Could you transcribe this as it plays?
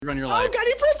run your life. Oh,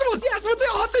 guiding principles, yes, with the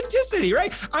authenticity,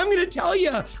 right? I'm going to tell you,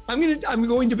 I'm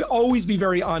going to always be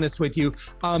very honest with you.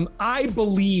 I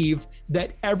believe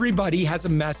that everybody has a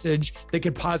message that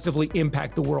could positively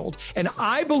impact the world. And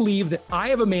I believe that I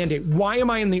have a mandate. Why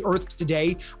am I on the earth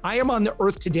today? I am on the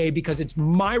earth today because it's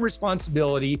my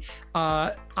responsibility.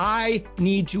 I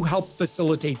need to help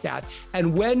facilitate that.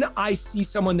 And when I see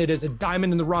someone that is a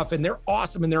diamond in the rough and they're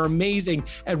awesome and they're amazing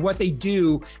at what they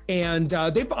do, and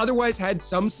they've otherwise had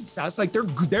some success, like they're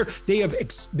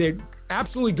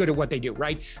absolutely good at what they do,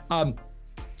 right?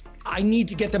 I need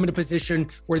to get them in a position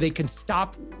where they can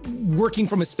stop working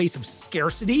from a space of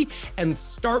scarcity and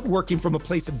start working from a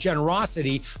place of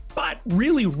generosity, but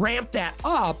really ramp that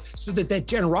up so that that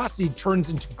generosity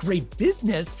turns into great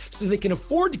business so they can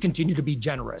afford to continue to be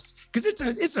generous, because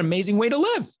it's an amazing way to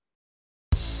live.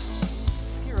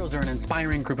 Heroes are an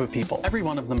inspiring group of people. Every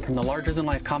one of them, from the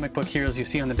larger-than-life comic book heroes you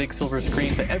see on the big silver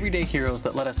screen, to everyday heroes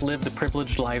that let us live the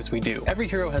privileged lives we do. Every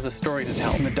hero has a story to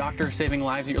tell, from the doctor saving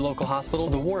lives at your local hospital,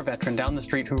 to the war veteran down the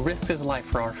street who risked his life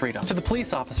for our freedom, to the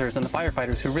police officers and the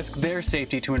firefighters who risk their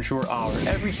safety to ensure ours.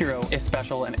 Every hero is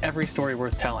special and every story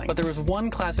worth telling. But there is one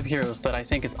class of heroes that I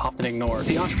think is often ignored: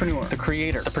 the entrepreneur, the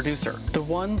creator, the producer, the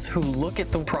ones who look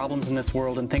at the problems in this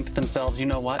world and think to themselves, you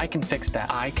know what, I can fix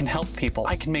that. I can help people.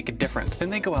 I can make a difference. Then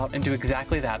they go out and do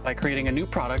exactly that by creating a new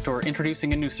product or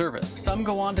introducing a new service. Some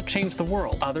go on to change the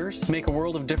world. Others make a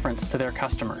world of difference to their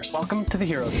customers. Welcome to The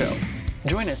Hero Show.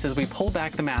 Join us as we pull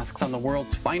back the masks on the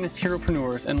world's finest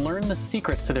heropreneurs and learn the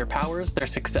secrets to their powers, their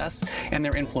success, and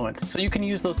their influence, so you can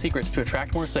use those secrets to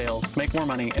attract more sales, make more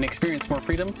money, and experience more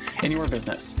freedom in your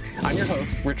business. I'm your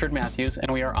host, Richard Matthews, and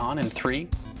we are on in 3,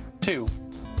 2,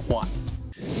 1.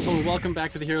 Well, welcome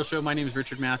back to The Hero Show. My name is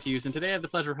Richard Matthews, and today I have the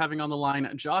pleasure of having on the line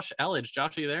Josh Elledge.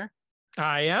 Josh, are you there?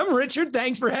 I am, Richard.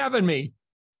 Thanks for having me.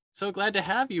 So glad to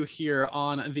have you here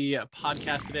on the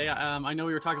podcast today. I know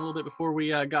we were talking a little bit before we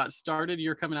got started.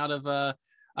 You're coming out of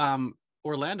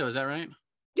Orlando, is that right?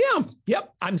 Yeah.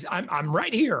 Yep. I'm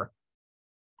right here.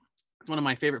 It's one of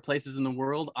my favorite places in the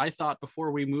world. I thought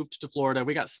before we moved to Florida,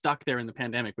 we got stuck there in the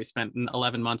pandemic. We spent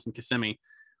 11 months in Kissimmee.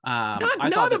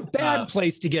 Not a bad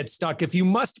place to get stuck if you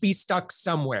must be stuck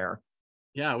somewhere.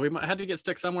 Yeah, we had to get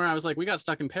stuck somewhere. I was like, we got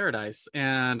stuck in paradise.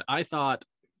 And I thought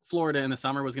Florida in the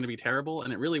summer was going to be terrible.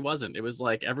 And it really wasn't. It was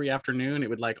like every afternoon, it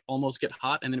would like almost get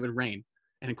hot and then it would rain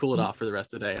and cool it off for the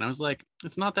rest of the day. And I was like,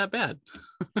 it's not that bad.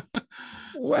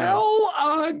 Well,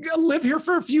 live here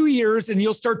for a few years and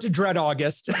you'll start to dread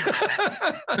August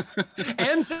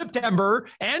and September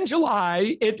and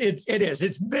July.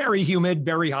 It's very humid,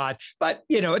 very hot, but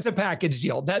it's a package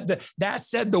deal. That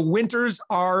said, the winters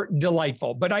are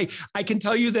delightful, but I can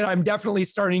tell you that I'm definitely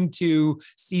starting to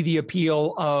see the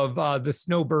appeal of the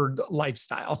snowbird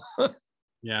lifestyle.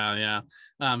 Yeah.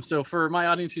 So for my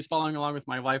audience who's following along with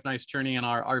my wife and I's journey on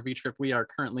our RV trip, we are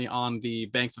currently on the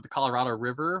banks of the Colorado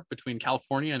River between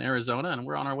California and Arizona, and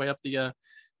we're on our way up the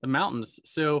mountains.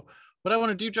 So what I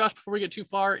want to do, Josh, before we get too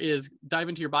far, is dive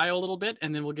into your bio a little bit,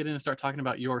 and then we'll get in and start talking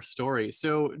about your story.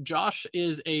 So Josh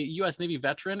is a U.S. Navy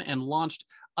veteran and launched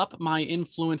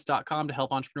UpMyInfluence.com to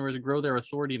help entrepreneurs grow their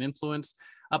authority and influence.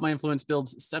 UpMyInfluence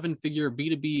builds 7-figure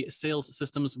B2B sales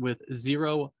systems with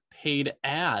 0 paid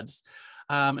ads.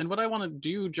 And what I want to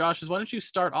do, Josh, is why don't you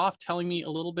start off telling me a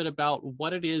little bit about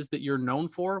what it is that you're known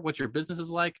for, what your business is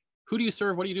like, who do you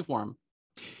serve, what do you do for them?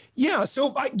 Yeah.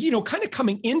 So, kind of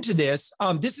coming into this,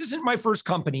 this isn't my first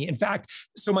company. In fact,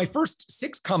 so my first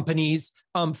 6 companies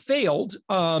failed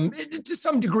to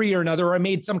some degree or another. I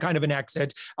made some kind of an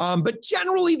exit, but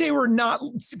generally they were not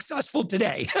successful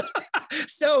today.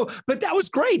 But that was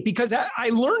great because I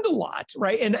learned a lot,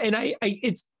 right? And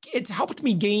it's helped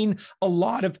me gain a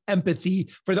lot of empathy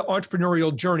for the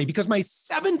entrepreneurial journey, because my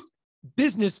 7th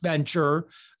business venture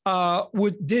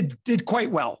did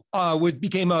quite well.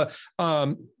 Became a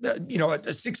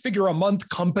 6-figure a month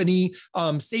company,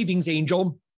 Savings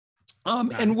Angel.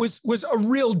 And was a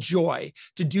real joy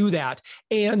to do that.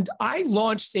 And I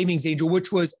launched Savings Angel,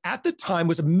 which was at the time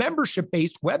was a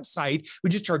membership-based website.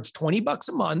 We just charged $20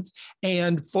 a month,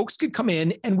 and folks could come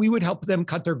in and we would help them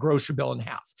cut their grocery bill in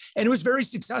half. And it was very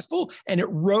successful. And it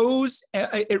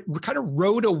kind of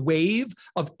rode a wave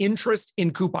of interest in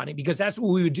couponing, because that's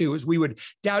what we would do is we would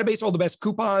database all the best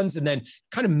coupons and then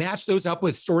kind of match those up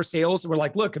with store sales. And we're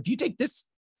like, look, if you take this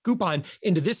coupon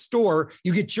into this store,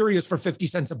 you get Cheerios for 50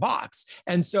 cents a box.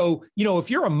 And so, if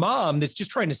you're a mom that's just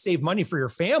trying to save money for your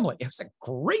family, it's a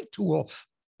great tool.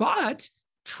 But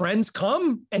trends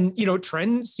come and,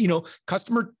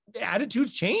 customer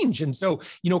attitudes change. And so,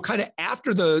 kind of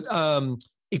after the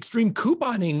extreme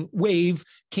couponing wave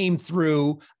came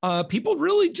through, people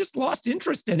really just lost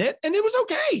interest in it. And it was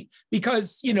okay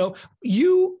because,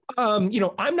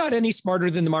 I'm not any smarter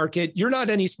than the market. You're not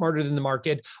any smarter than the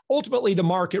market. Ultimately, the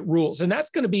market rules. And that's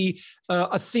going to be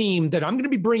a theme that I'm going to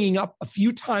be bringing up a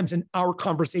few times in our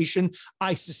conversation,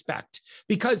 I suspect.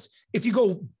 Because if you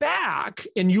go back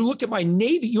and you look at my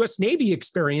U.S. Navy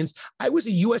experience, I was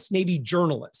a U.S. Navy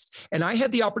journalist. And I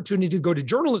had the opportunity to go to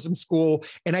journalism school,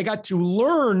 and I got to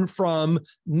learn from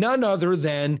none other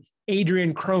than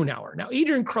Adrian Cronauer. Now,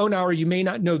 Adrian Cronauer, you may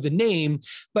not know the name,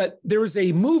 but there was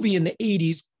a movie in the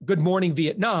 80s, Good Morning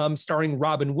Vietnam, starring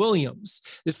Robin Williams.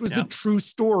 This was the true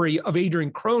story of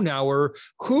Adrian Cronauer,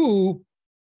 who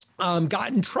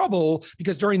got in trouble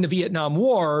because during the Vietnam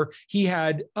War, he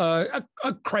had a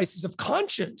crisis of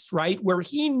conscience, right? Where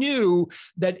he knew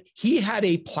that he had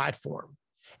a platform,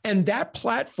 and that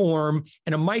platform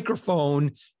and a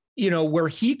microphone, where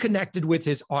he connected with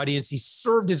his audience, he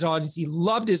served his audience, he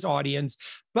loved his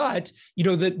audience. But,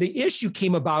 the issue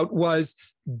came about was,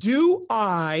 do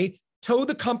I toe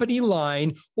the company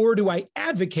line, or do I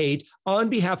advocate on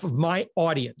behalf of my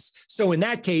audience? So in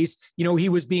that case, he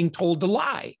was being told to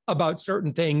lie about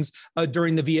certain things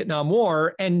during the Vietnam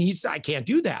War. And he said, I can't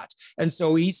do that. And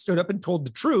so he stood up and told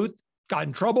the truth, got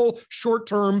in trouble,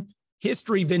 short-term,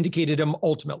 history vindicated him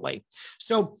ultimately.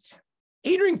 So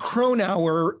Adrian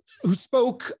Cronauer, who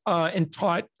spoke and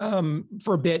taught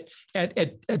for a bit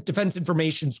at Defense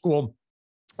Information School,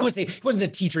 I would say he wasn't a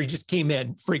teacher. He just came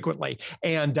in frequently.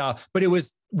 And, but it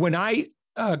was when I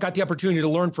got the opportunity to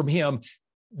learn from him,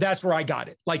 that's where I got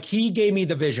it. Like, he gave me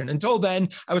the vision. Until then,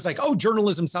 I was like, oh,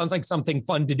 journalism sounds like something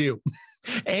fun to do.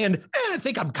 And I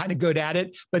think I'm kind of good at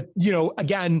it. But,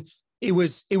 again, it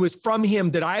was from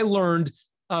him that I learned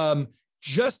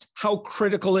just how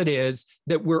critical it is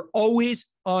that we're always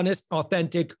honest,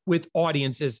 authentic with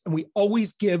audiences, and we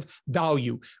always give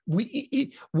value.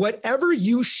 Whatever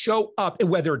you show up,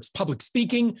 whether it's public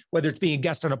speaking, whether it's being a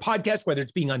guest on a podcast, whether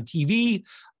it's being on TV,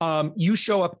 you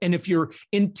show up. And if your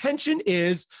intention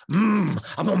is, I'm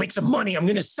going to make some money, I'm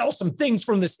going to sell some things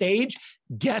from the stage,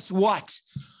 guess what?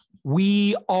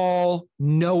 We all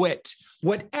know it.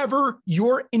 Whatever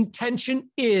your intention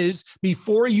is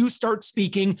before you start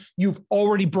speaking, you've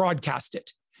already broadcast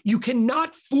it. You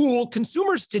cannot fool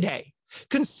consumers today.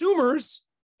 Consumers,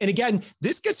 and again,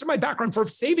 this gets to my background for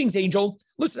Savings Angel.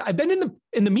 Listen, I've been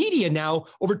in the media now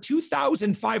over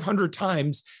 2,500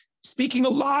 times, speaking a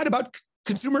lot about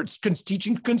consumers,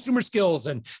 teaching consumer skills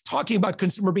and talking about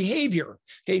consumer behavior.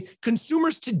 Okay,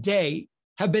 consumers today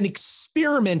have been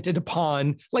experimented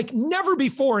upon like never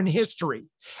before in history.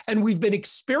 And we've been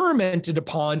experimented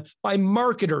upon by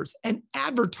marketers and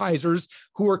advertisers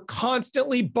who are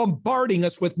constantly bombarding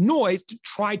us with noise to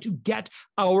try to get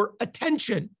our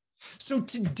attention. So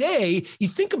today, you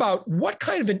think about what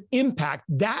kind of an impact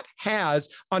that has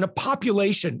on a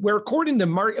population where, according to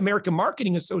the American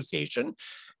Marketing Association,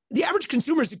 the average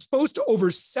consumer is exposed to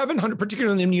over 700,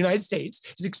 particularly in the United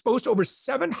States, is exposed to over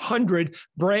 700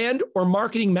 brand or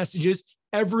marketing messages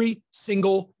every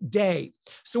single day.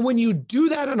 So when you do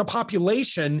that on a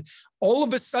population, all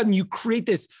of a sudden you create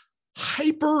this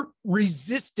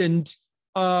hyper-resistant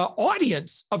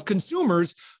audience of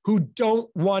consumers who don't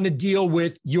want to deal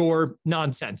with your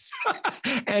nonsense.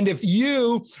 And if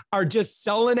you are just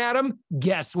selling at them,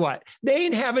 guess what? They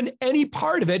ain't having any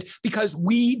part of it because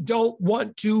we don't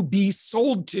want to be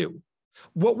sold to.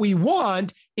 What we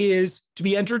want is to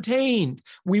be entertained.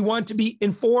 We want to be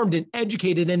informed and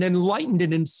educated and enlightened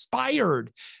and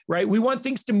inspired, right? We want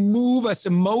things to move us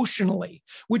emotionally,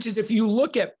 which is, if you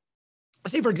look at,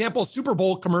 say, for example, Super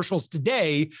Bowl commercials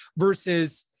today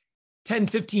versus 10,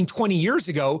 15, 20 years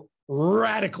ago,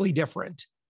 radically different.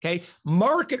 Okay.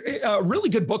 A really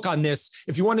good book on this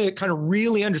if you want to kind of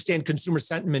really understand consumer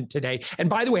sentiment today. And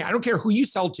by the way, I don't care who you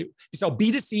sell to. You sell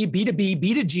B2C, B2B,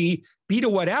 B2G, B to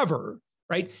whatever,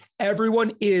 right?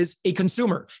 Everyone is a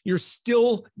consumer. You're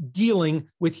still dealing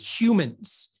with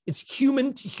humans. It's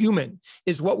human to human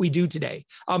is what we do today.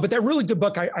 But that really good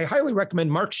book, I highly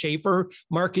recommend Mark Schaefer,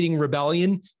 Marketing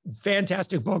Rebellion.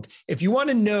 Fantastic book. If you want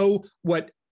to know what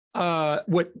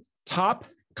top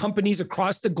companies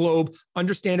across the globe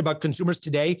understand about consumers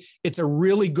today, it's a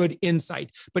really good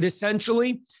insight. But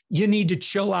essentially, you need to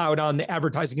chill out on the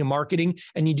advertising and marketing,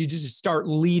 and you need to just start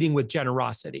leading with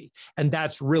generosity. And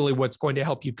that's really what's going to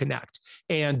help you connect.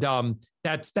 And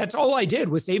that's all I did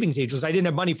with Savings Angels. I didn't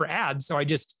have money for ads, so I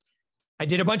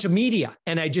did a bunch of media,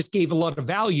 and I just gave a lot of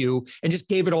value and just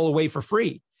gave it all away for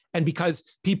free. And because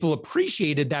people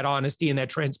appreciated that honesty and that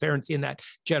transparency and that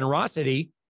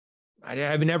generosity,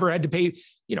 I've never had to pay,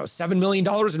 $7 million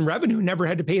in revenue, never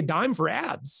had to pay a dime for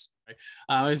ads.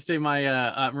 I would say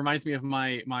my reminds me of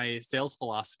my sales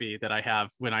philosophy that I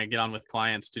have when I get on with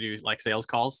clients to do like sales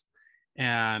calls.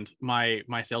 And my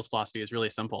sales philosophy is really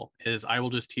simple: is I will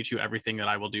just teach you everything that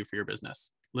I will do for your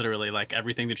business. Literally, like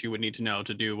everything that you would need to know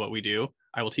to do what we do,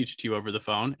 I will teach it to you over the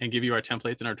phone and give you our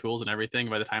templates and our tools and everything.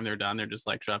 By the time they're done, they're just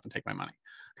like, shut up and take my money.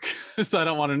 So I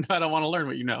don't want to learn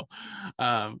what you know.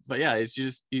 But yeah, it's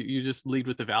just you just lead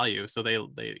with the value, so they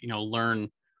learn.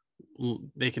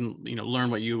 They can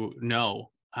learn what you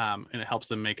know, and it helps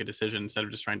them make a decision instead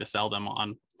of just trying to sell them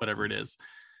on whatever it is.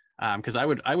 Because I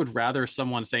would rather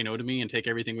someone say no to me and take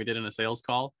everything we did in a sales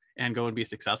call and go and be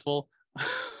successful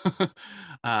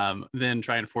than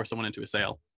try and force someone into a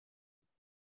sale.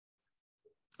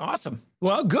 Awesome.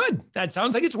 Well, good. That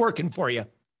sounds like it's working for you.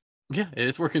 Yeah,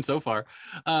 it's working so far.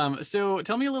 So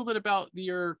tell me a little bit about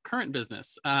your current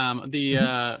business,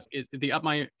 the Up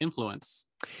My Influence.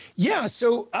 Yeah.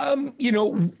 So,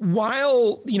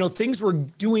 while, things were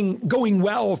going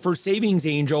well for Savings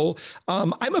Angel,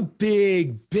 I'm a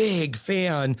big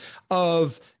fan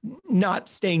of not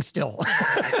staying still.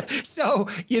 So,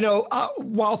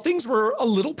 while things were a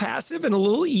little passive and a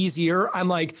little easier, I'm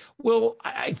like, well,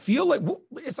 I feel like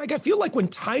when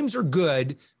times are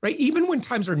good, right? Even when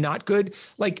times are not good,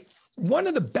 like, one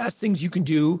of the best things you can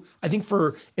do, I think,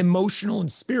 for emotional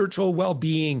and spiritual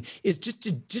well-being is just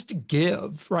to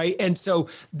give, right? And so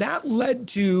that led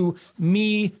to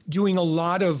me doing a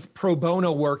lot of pro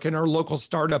bono work in our local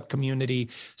startup community.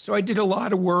 So I did a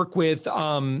lot of work with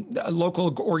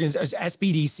local organizations,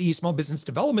 SBDC, Small Business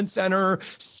Development Center,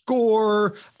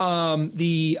 SCORE,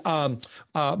 the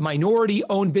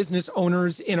minority-owned business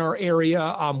owners in our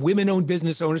area, women-owned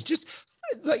business owners, just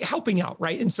like helping out,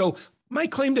 right? And so my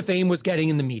claim to fame was getting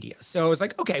in the media. So I was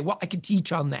like, okay, well, I could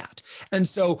teach on that. And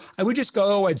so I would just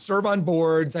go, I'd serve on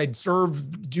boards,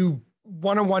 do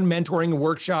one-on-one mentoring and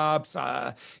workshops,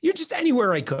 just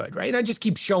anywhere I could, right? And I just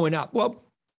keep showing up. Well,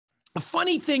 a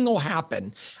funny thing will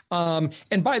happen.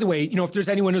 And by the way, if there's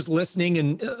anyone who's listening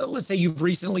and let's say you've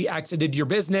recently exited your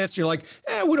business, you're like,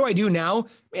 what do I do now?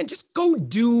 Man, just go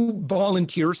do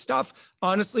volunteer stuff,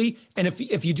 honestly. And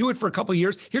if you do it for a couple of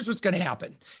years, here's what's going to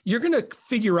happen. You're going to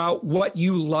figure out what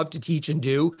you love to teach and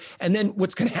do. And then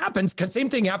what's going to happen, because same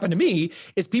thing happened to me,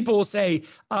 is people will say,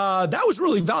 that was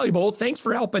really valuable. Thanks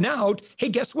for helping out. Hey,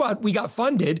 guess what? We got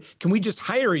funded. Can we just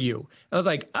hire you? And I was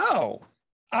like,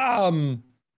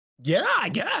 yeah, I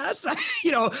guess.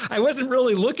 I wasn't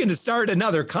really looking to start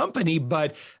another company,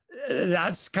 but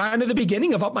that's kind of the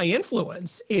beginning of Up My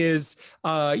Influence is,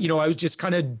 I was just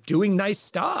kind of doing nice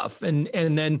stuff. And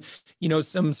then,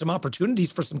 some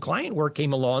opportunities for some client work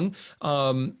came along.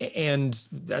 And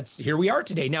here we are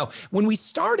today. Now, when we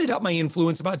started Up My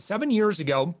Influence about 7 years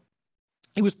ago,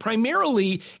 it was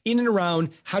primarily in and around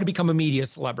how to become a media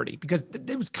celebrity, because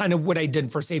that was kind of what I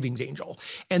did for Savings Angel.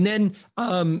 And then,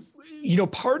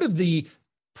 part of the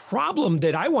problem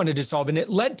that I wanted to solve, and it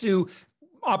led to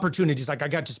opportunities. Like I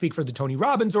got to speak for the Tony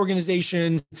Robbins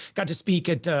organization, got to speak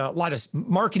at a lot of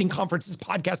marketing conferences,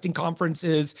 podcasting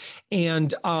conferences.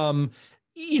 And,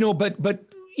 but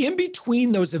in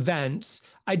between those events,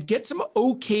 I'd get some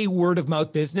okay word of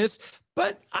mouth business,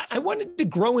 but I wanted to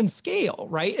grow and scale,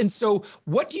 right? And so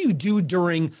what do you do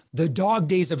during the dog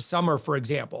days of summer, for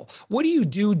example? What do you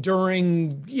do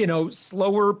during,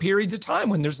 slower periods of time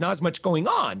when there's not as much going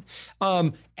on?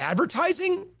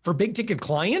 Advertising for big ticket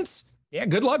clients? Yeah,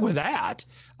 good luck with that.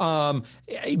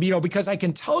 Because I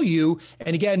can tell you,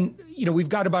 and again, we've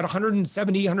got about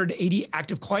 170, 180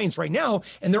 active clients right now,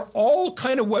 and they're all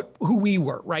kind of who we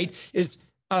were, right? Is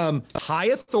high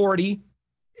authority,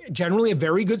 generally a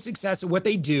very good success at what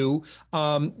they do,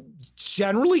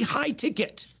 generally high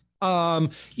ticket. Can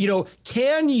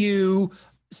you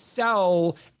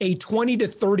sell a $20,000 to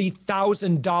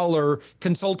 $30,000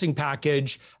 consulting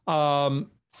package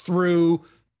through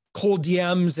cold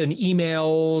DMs and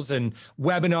emails and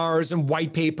webinars and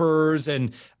white papers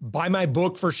and buy my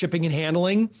book for shipping and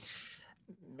handling?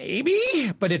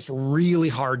 Maybe, but it's really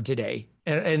hard today.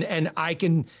 And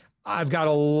I've got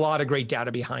a lot of great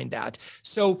data behind that.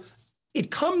 So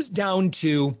it comes down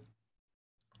to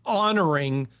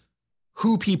honoring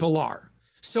who people are.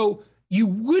 So you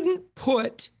wouldn't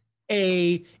put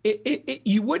a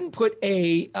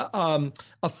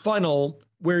funnel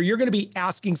where you're going to be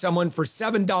asking someone for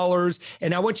 $7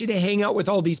 and I want you to hang out with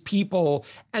all these people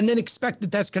and then expect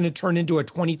that that's going to turn into a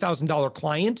 $20,000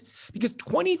 client, because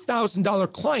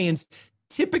 $20,000 clients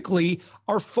typically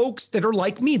are folks that are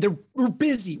like me. We're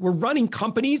busy. We're running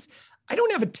companies. I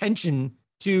don't have attention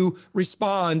to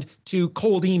respond to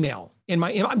cold email.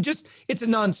 It's a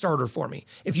non-starter for me.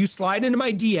 If you slide into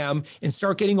my DM and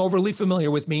start getting overly familiar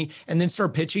with me and then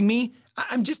start pitching me,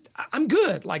 I'm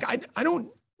good. Like I don't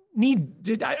need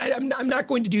to, I'm not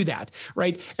going to do that.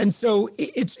 Right. And so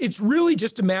it's really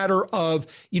just a matter of,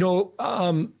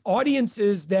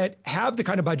 audiences that have the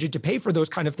kind of budget to pay for those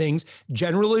kind of things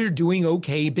generally are doing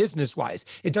okay business wise.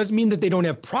 It doesn't mean that they don't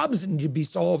have problems that need to be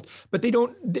solved, but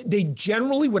they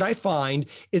generally, what I find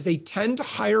is they tend to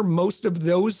hire most of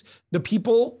the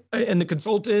people and the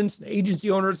consultants, the agency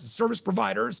owners, the service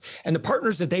providers, and the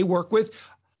partners that they work with.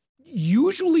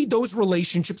 Usually those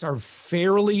relationships are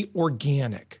fairly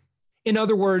organic. In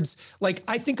other words, like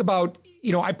I think about,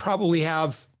 I probably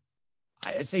have,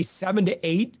 I'd say 7 to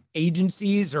 8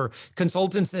 agencies or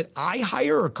consultants that I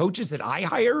hire or coaches that I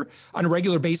hire on a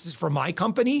regular basis for my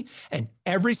company. And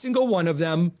every single one of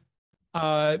them,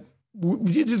 the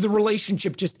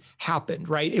relationship just happened,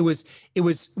 right?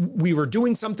 We were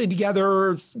doing something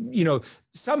together,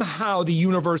 somehow the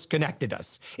universe connected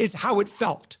us, is how it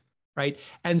felt. Right.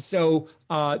 And so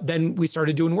then we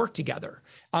started doing work together.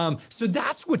 So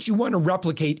that's what you want to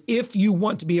replicate if you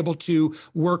want to be able to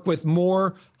work with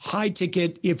more high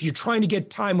ticket. If you're trying to get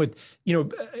time with,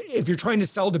 if you're trying to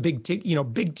sell to big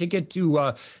ticket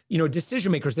to,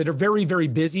 decision makers that are very, very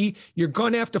busy, you're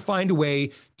going to have to find a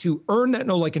way to earn that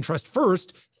know, like, and trust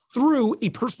first through a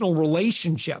personal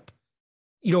relationship.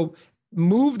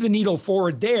 Move the needle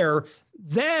forward there.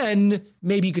 Then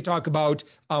maybe you could talk about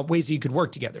ways that you could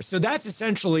work together. So that's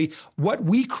essentially what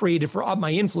we created for Up My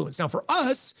Influence. Now for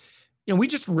us, we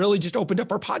just opened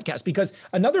up our podcast because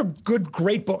another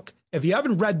great book. If you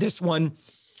haven't read this one,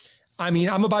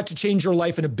 I'm about to change your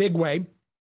life in a big way.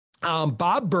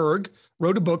 Bob Burg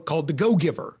wrote a book called The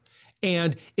Go-Giver,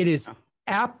 and it is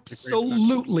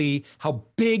absolutely how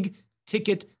big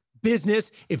ticket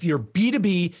business, if you're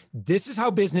B2B, this is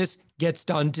how business gets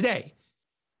done today.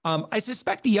 I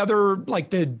suspect the other, like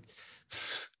the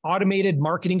automated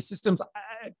marketing systems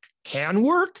can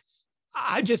work.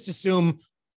 I just assume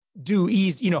do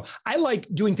easy. I like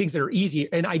doing things that are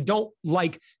easy, and I don't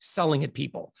like selling at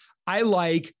people. I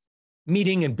like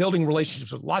meeting and building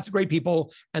relationships with lots of great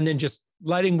people and then just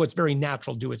letting what's very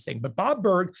natural do its thing. But Bob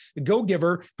Burg, the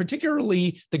Go-Giver,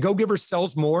 particularly the Go-Giver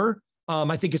Sells More,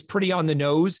 I think is pretty on the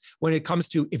nose when it comes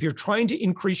to if you're trying to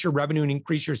increase your revenue and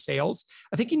increase your sales.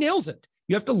 I think he nails it.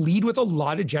 You have to lead with a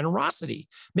lot of generosity.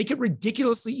 Make it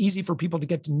ridiculously easy for people to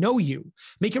get to know you.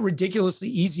 Make it ridiculously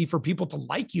easy for people to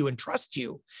like you and trust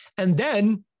you. And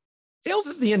then sales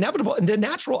is the inevitable and the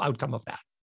natural outcome of that.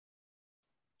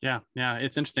 Yeah,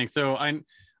 it's interesting. So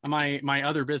my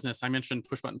other business, I mentioned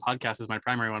Push Button Podcast is my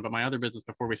primary one, but my other business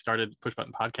before we started Push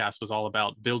Button Podcast was all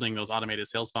about building those automated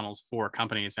sales funnels for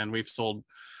companies. And we've sold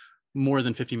more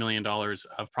than $50 million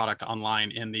of product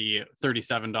online in the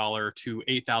 $37 to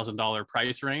 $8,000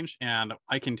 price range. And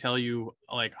I can tell you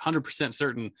like 100%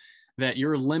 certain that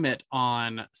your limit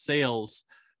on sales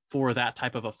for that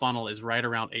type of a funnel is right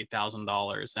around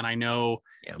 $8,000. And I know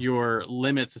your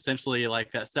limits essentially like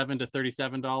that $7 to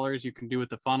 $37 you can do with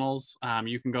the funnels.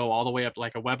 You can go all the way up,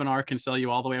 like a webinar can sell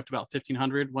you all the way up to about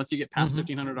 $1,500. Once you get past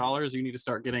 $1,500, you need to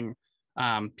start getting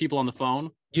people on the phone.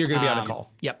 You're going to be on a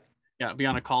call. Yep. Yeah, be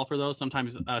on a call for those,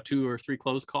 sometimes 2 or 3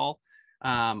 close call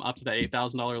up to that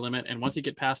 $8,000 limit. And once you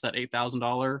get past that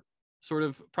 $8,000 sort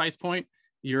of price point,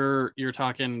 you're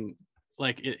talking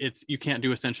like it's you can't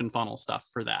do ascension funnel stuff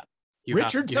for that.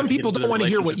 Richard, some people don't want to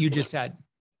hear what you just said.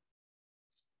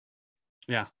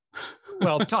 Yeah.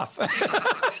 Well, tough.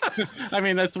 I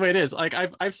mean, that's the way it is. Like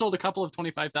I've sold a couple of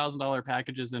 $25,000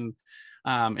 packages in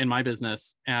my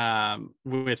business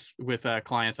with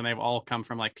clients, and they've all come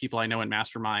from like people I know in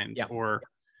masterminds or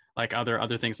like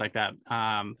other things like that.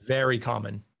 Very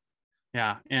common.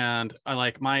 Yeah. And I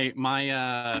like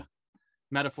my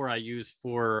metaphor I use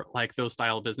for like those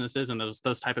style of businesses and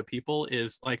those type of people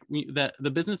is like that the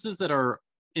businesses that are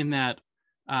in that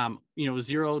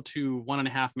 0 to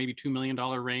 1.5, maybe $2 million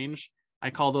range. I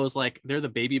call those like, they're the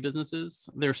baby businesses.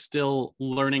 They're still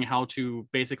learning how to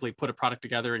basically put a product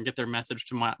together and get their message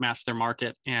to match their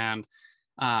market. And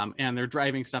they're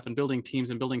driving stuff and building teams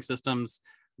and building systems.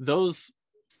 Those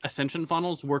ascension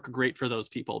funnels work great for those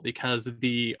people because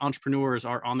the entrepreneurs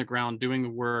are on the ground doing the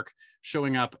work,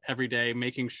 showing up every day,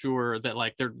 making sure that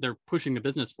like they're pushing the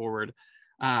business forward.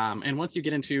 And once you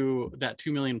get into that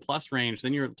 2 million plus range,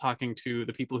 then you're talking to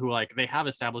the people who like, they have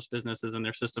established businesses in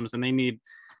their systems and they need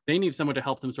someone to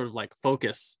help them sort of like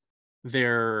focus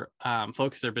their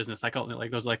business. I call it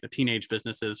like those like the teenage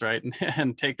businesses, right?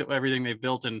 And take everything they've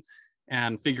built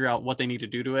and figure out what they need to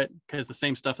do to it. Because the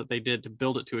same stuff that they did to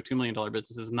build it to a $2 million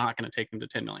business is not going to take them to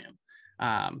 10 million.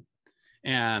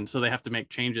 And so they have to make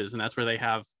changes. And that's where they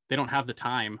don't have the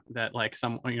time that like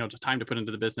the time to put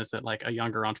into the business that like a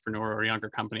younger entrepreneur or a younger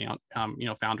company,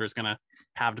 founder is going to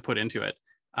have to put into it.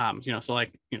 So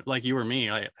like you or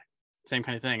me, like same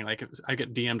kind of thing. Like I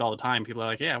get DM'd all the time. People are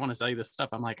like, yeah, I want to sell you this stuff.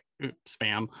 I'm like,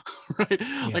 spam, right?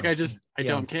 Yeah. Like I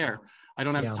don't care. I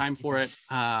don't have time for it.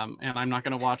 And I'm not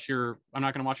going to watch your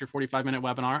 45-minute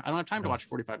webinar. I don't have time to watch a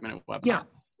 45-minute webinar. Yeah.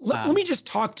 Let me just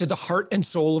talk to the heart and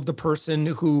soul of the person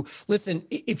who, listen,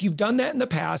 if you've done that in the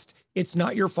past, it's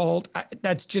not your fault.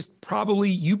 That's just probably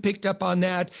you picked up on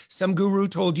that. Some guru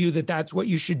told you that that's what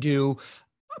you should do.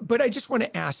 But I just want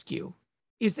to ask you,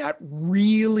 is that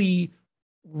really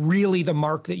the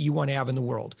mark that you want to have in the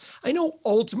world? I know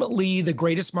ultimately the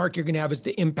greatest mark you're going to have is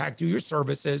the impact through your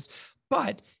services,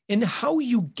 but in how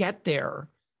you get there,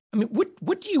 I mean,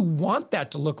 what do you want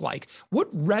that to look like?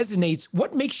 What resonates?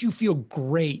 What makes you feel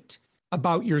great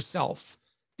about yourself?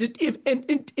 If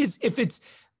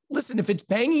it's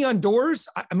banging on doors,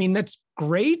 I mean, that's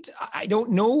great. I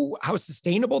don't know how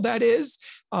sustainable that is.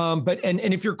 But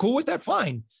if you're cool with that,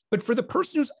 fine. But for the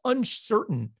person who's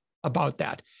uncertain about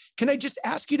that, can I just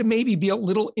ask you to maybe be a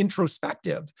little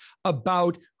introspective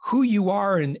about who you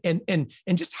are and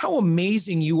just how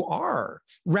amazing you are,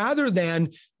 rather than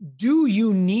do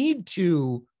you need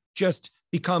to just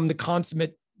become the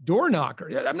consummate door knocker?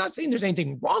 I'm not saying there's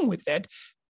anything wrong with it,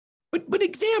 but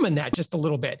examine that just a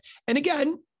little bit. And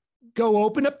again, go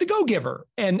open up the Go Giver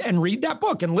and read that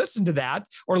book and listen to that,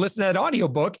 or listen to that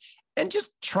audiobook and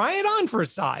just try it on for a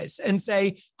size and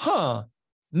say,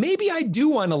 maybe I do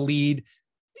want to lead,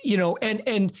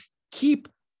 and keep,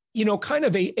 kind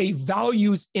of a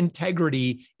values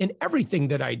integrity in everything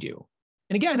that I do.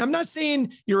 And again, I'm not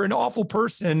saying you're an awful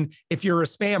person if you're a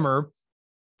spammer.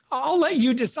 I'll let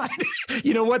you decide,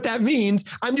 what that means.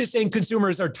 I'm just saying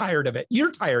consumers are tired of it.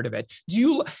 You're tired of it.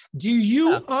 Do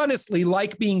you honestly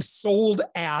like being sold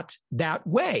at that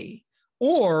way?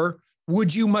 Or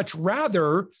would you much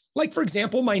rather, like, for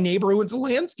example, my neighbor who owns a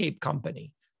landscape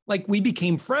company, like we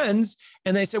became friends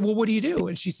and I said, well, what do you do?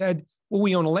 And she said, well,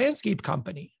 we own a landscape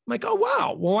company. I'm like, oh,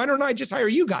 wow. Well, why don't I just hire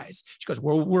you guys? She goes,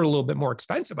 well, we're a little bit more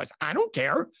expensive. I said, I don't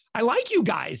care. I like you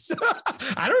guys.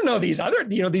 I don't know these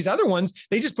other ones.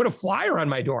 They just put a flyer on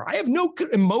my door. I have no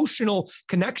emotional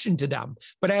connection to them,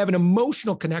 but I have an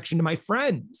emotional connection to my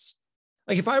friends.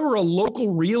 Like if I were a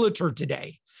local realtor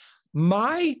today,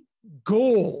 my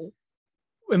goal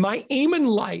and my aim in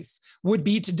life would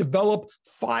be to develop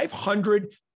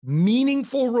 500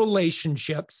 meaningful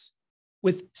relationships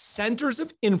with centers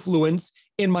of influence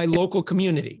in my local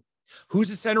community. Who's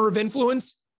a center of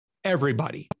influence?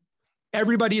 Everybody.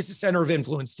 Everybody is a center of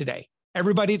influence today.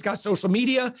 Everybody's got social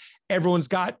media. Everyone's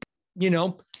got,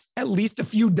 at least a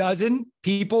few dozen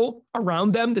people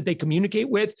around them that they communicate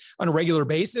with on a regular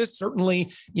basis.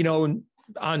 Certainly,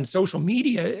 on social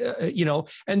media,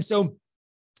 and so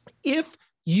if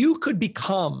you could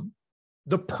become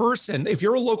the person, if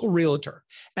you're a local realtor,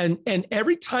 and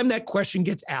every time that question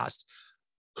gets asked,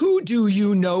 who do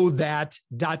you know that ...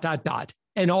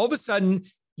 And all of a sudden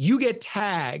you get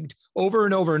tagged over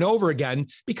and over and over again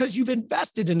because you've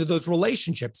invested into those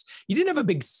relationships. You didn't have a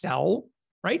big sell,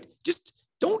 right? Just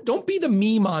don't be the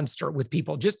me monster with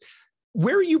people. Just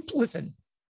where you listen.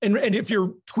 And if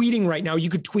you're tweeting right now, you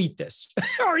could tweet this,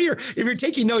 or if you're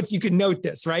taking notes, you could note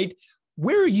this, right?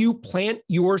 Where you plant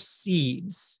your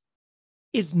seeds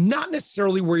is not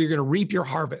necessarily where you're going to reap your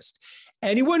harvest.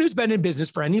 Anyone who's been in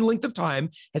business for any length of time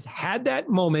has had that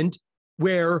moment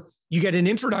where you get an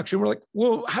introduction. We're like,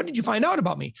 well, how did you find out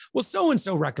about me? Well,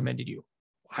 so-and-so recommended you.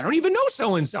 I don't even know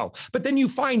so-and-so. But then you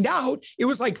find out it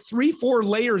was like 3-4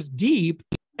 layers deep.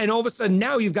 And all of a sudden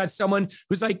now you've got someone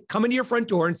who's like coming to your front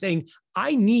door and saying,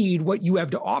 I need what you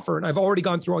have to offer. And I've already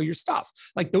gone through all your stuff.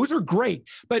 Like those are great.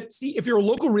 But see, if you're a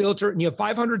local realtor and you have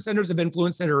 500 centers of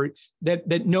influence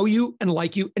that know you and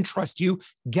like you and trust you,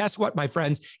 guess what, my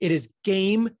friends? It is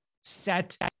game,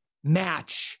 set,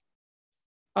 match.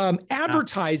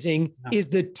 Advertising is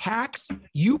the tax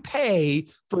you pay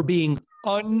for being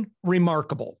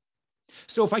unremarkable.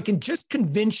 So if I can just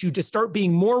convince you to start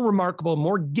being more remarkable,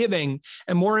 more giving,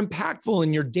 and more impactful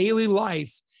in your daily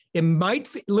life, it might,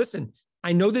 listen,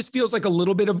 I know this feels like a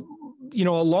little bit of, a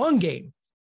long game,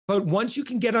 but once you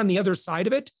can get on the other side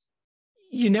of it,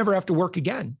 you never have to work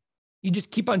again. You just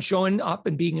keep on showing up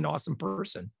and being an awesome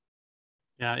person.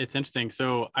 Yeah, it's interesting.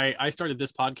 So I started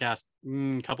this podcast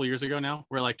a couple of years ago now.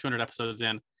 We're like 200 episodes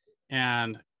in,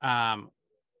 and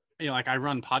like I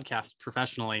run podcasts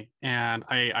professionally, and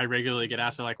I regularly get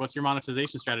asked, like, what's your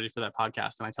monetization strategy for that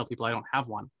podcast? And I tell people I don't have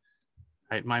one,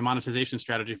 right? My monetization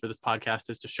strategy for this podcast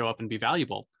is to show up and be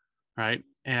valuable. right?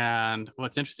 And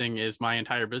what's interesting is my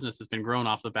entire business has been grown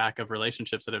off the back of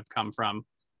relationships that have come from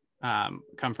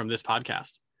this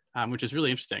podcast, which is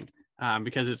really interesting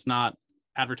because it's not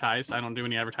advertised. I don't do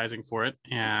any advertising for it,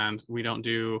 and we don't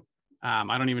do.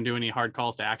 I don't even do any hard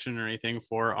calls to action or anything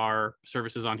for our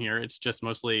services on here. It's just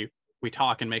mostly we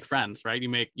talk and make friends, right?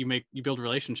 You build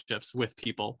relationships with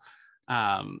people,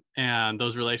 and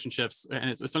those relationships. And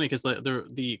it's funny because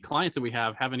the clients that we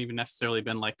have haven't even necessarily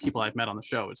been like people I've met on the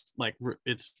show. It's like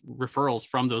it's referrals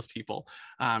from those people,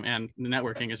 and the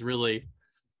networking is really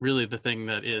the thing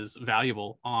that is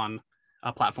valuable on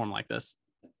a platform like this.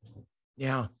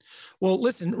 Yeah. Well,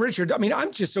 listen, Richard, I mean,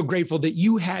 I'm just so grateful that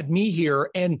you had me here,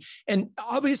 and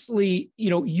obviously,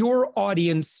 your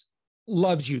audience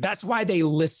loves you. That's why they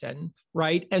listen.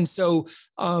 Right. And so,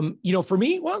 for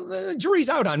me, well, the jury's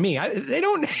out on me. They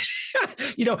don't,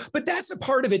 but that's a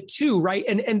part of it too. Right.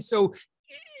 And so,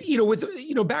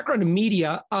 with, background in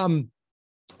media,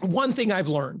 one thing I've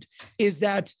learned is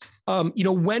that,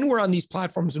 when we're on these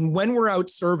platforms and when we're out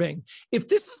serving, if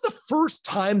this is the first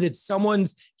time that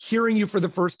someone's hearing you for the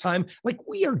first time, like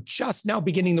we are just now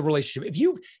beginning the relationship. If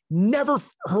you've never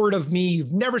heard of me,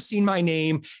 you've never seen my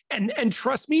name, and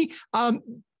trust me,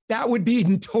 that would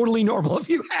be totally normal if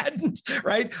you hadn't,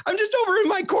 right? I'm just over in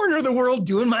my corner of the world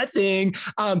doing my thing.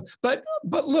 But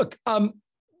look,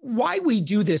 why we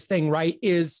do this thing, right,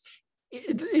 is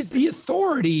the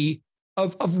authority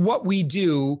of what we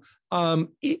do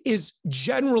is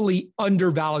generally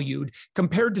undervalued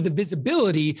compared to the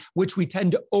visibility, which we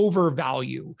tend to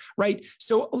overvalue, right?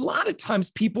 So a lot of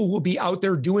times people will be out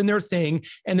there doing their thing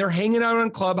and they're hanging out on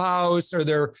Clubhouse or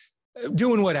they're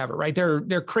doing whatever, right?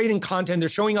 They're creating content, they're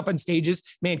showing up on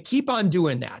stages. Man, keep on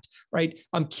doing that, right?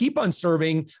 Keep on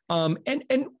serving.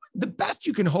 And the best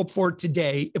you can hope for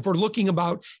today, if we're looking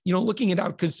at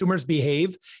how consumers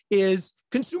behave, is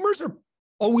consumers are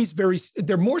always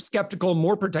they're more skeptical,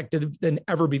 more protective than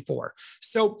ever before.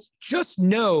 So just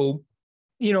know,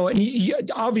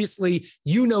 and obviously,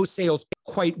 sales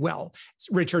quite well,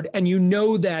 Richard, and you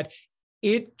know that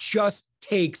it just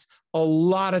takes a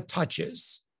lot of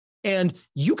touches and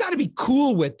you got to be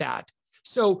cool with that.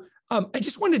 So I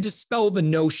just want to dispel the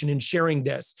notion in sharing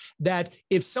this, that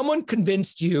if someone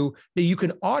convinced you that you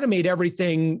can automate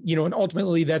everything, and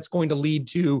ultimately that's going to lead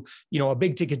to, a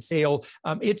big ticket sale,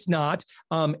 it's not.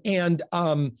 But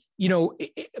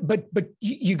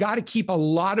you got to keep a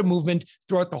lot of movement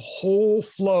throughout the whole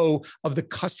flow of the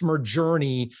customer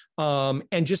journey.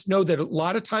 And just know that a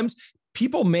lot of times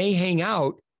people may hang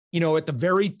out, at the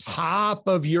very top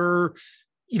of your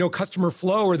customer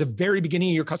flow or the very beginning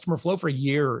of your customer flow for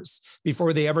years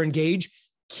before they ever engage.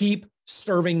 Keep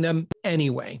serving them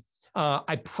anyway.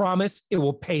 I promise it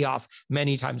will pay off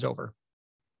many times over.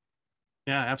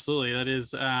 Yeah, absolutely. That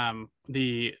is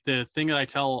the thing that I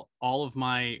tell all of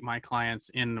my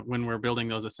clients when we're building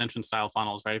those ascension style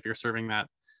funnels, right? If you're serving the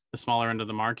smaller end of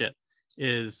the market,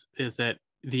 is that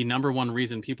the number one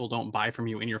reason people don't buy from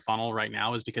you in your funnel right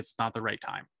now is because it's not the right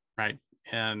time, right?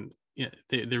 And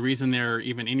the reason they're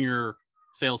even in your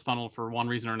sales funnel for one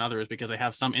reason or another is because they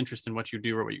have some interest in what you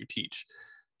do or what you teach.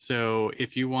 So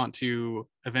if you want to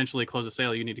eventually close a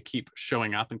sale, you need to keep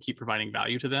showing up and keep providing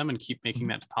value to them and keep making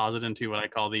that deposit into what I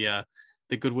call the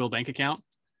Goodwill bank account.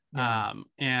 Yeah.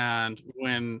 And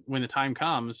when the time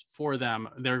comes for them,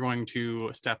 they're going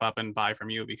to step up and buy from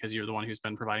you because you're the one who's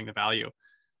been providing the value.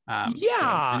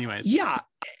 Yeah.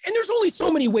 And there's only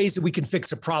so many ways that we can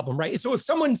fix a problem, right? So if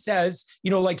someone says,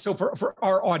 so for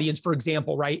our audience, for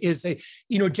example, right, is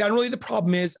generally the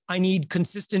problem is I need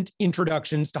consistent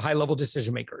introductions to high-level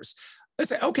decision makers. I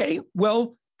say, okay,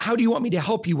 well, how do you want me to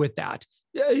help you with that?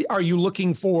 Are you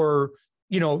looking for,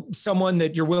 someone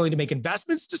that you're willing to make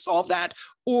investments to solve that?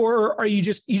 Or are you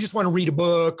just want to read a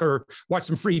book or watch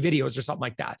some free videos or something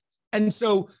like that? And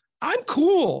so I'm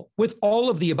cool with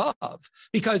all of the above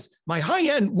because my high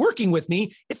end working with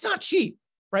me, it's not cheap,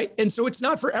 right? And so it's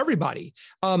not for everybody.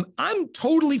 I'm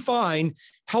totally fine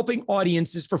helping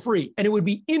audiences for free. And it would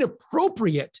be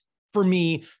inappropriate for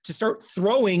me to start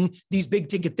throwing these big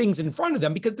ticket things in front of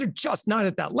them because they're just not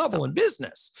at that level in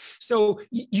business. So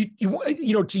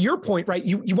you to your point, right?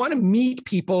 You want to meet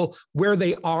people where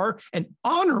they are and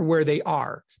honor where they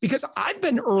are, because I've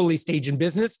been early stage in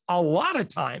business a lot of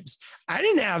times. I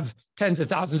didn't have tens of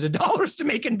thousands of dollars to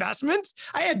make investments.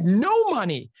 I had no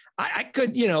money. I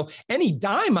could, any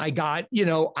dime I got,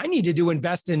 I needed to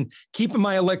invest in keeping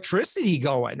my electricity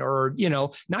going or,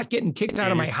 not getting kicked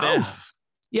out of my house.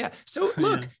 Yeah. So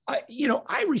look, Yeah.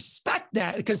 I respect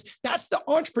that because that's the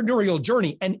entrepreneurial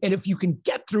journey. And if you can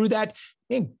get through that,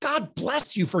 man, God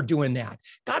bless you for doing that.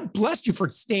 God bless you for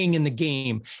staying in the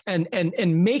game and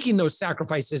making those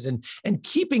sacrifices and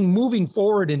keeping moving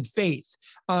forward in faith.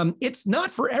 It's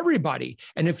not for everybody.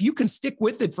 And if you can stick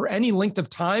with it for any length of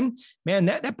time, man,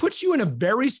 that puts you in a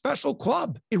very special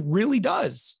club. It really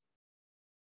does.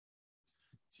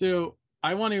 So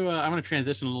I want to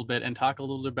transition a little bit and talk a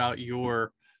little bit about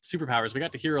your superpowers. We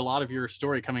got to hear a lot of your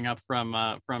story coming up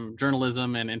from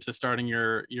journalism and into starting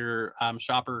your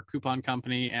shopper coupon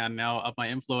company and now Up My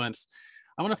Influence.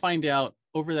 I want to find out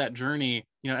over that journey,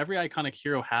 every iconic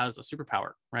hero has a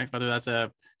superpower, right? Whether that's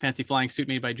a fancy flying suit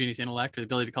made by genius intellect or the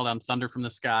ability to call down thunder from the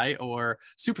sky or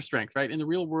super strength, right? In the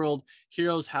real world,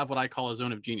 heroes have what I call a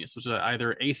zone of genius, which is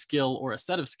either a skill or a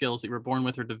set of skills that you were born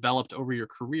with or developed over your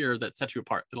career that set you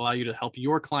apart, that allow you to help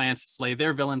your clients slay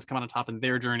their villains, come on top in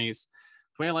their journeys.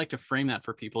 The way I like to frame that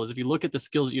for people is if you look at the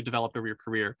skills that you developed over your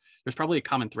career, there's probably a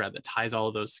common thread that ties all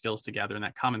of those skills together. And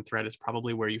that common thread is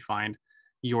probably where you find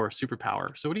your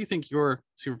superpower. So what do you think your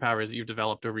superpower is that you've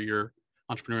developed over your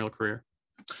entrepreneurial career?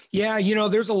 Yeah,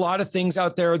 there's a lot of things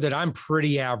out there that I'm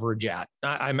pretty average at.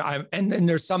 And then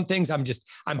there's some things I'm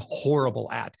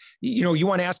horrible at. You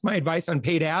want to ask my advice on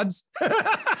paid ads?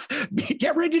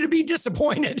 Get ready to be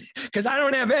disappointed because I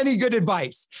don't have any good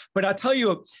advice. But I'll tell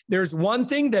you, there's one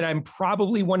thing that I'm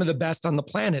probably one of the best on the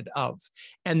planet of,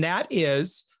 and that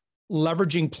is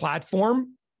leveraging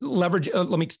platform. Let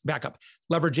me back up.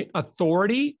 Leveraging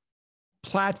authority,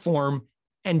 platform,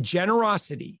 and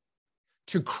generosity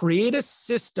to create a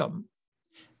system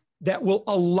that will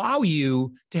allow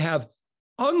you to have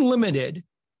unlimited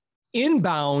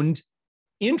inbound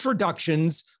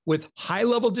introductions with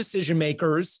high-level decision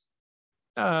makers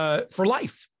for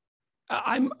life.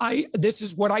 This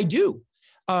is what I do.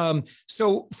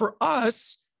 So for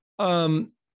us,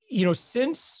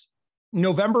 since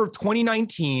November of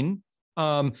 2019.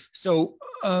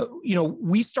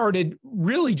 We started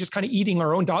really just kind of eating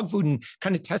our own dog food and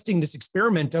kind of testing this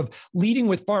experiment of leading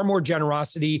with far more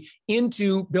generosity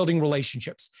into building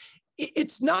relationships.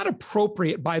 It's not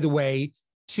appropriate, by the way,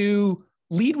 to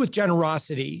lead with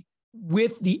generosity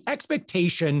with the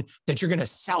expectation that you're going to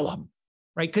sell them,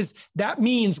 right? Because that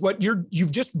means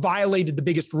you've just violated the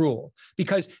biggest rule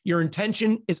because your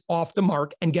intention is off the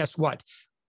mark. And guess what?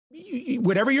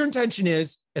 Whatever your intention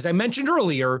is, as I mentioned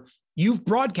earlier, you've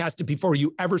broadcasted before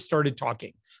you ever started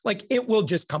talking. Like it will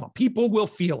just come up. People will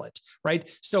feel it, right?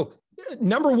 So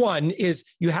number one is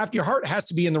your heart has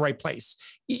to be in the right place.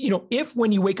 If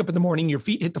when you wake up in the morning, your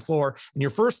feet hit the floor and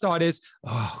your first thought is,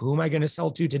 oh, who am I going to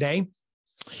sell to today?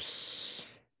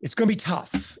 It's going to be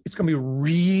tough. It's going to be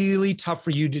really tough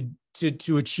for you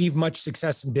to achieve much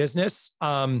success in business.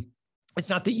 It's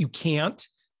not that you can't.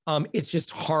 It's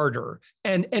just harder.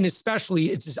 And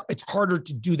especially it's harder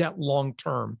to do that long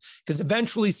term because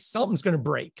eventually something's going to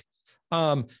break.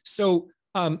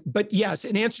 But yes,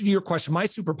 in answer to your question, my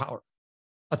superpower,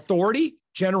 authority,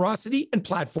 generosity, and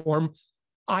platform,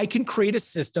 I can create a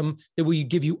system that will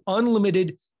give you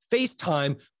unlimited face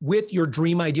time with your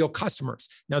dream ideal customers.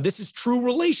 Now, this is true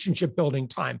relationship building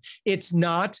time. It's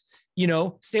not,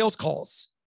 sales calls.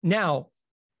 Now,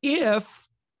 if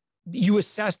you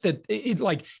assess that it's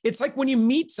like when you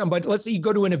meet somebody, let's say you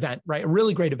go to an event, right? A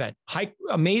really great event,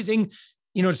 amazing.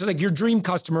 It's just like your dream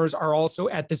customers are also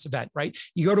at this event, right?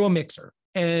 You go to a mixer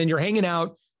and you're hanging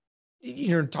out,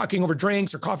 talking over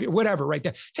drinks or coffee or whatever, right?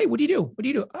 Hey, what do you do? What do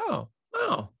you do?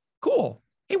 Oh, cool.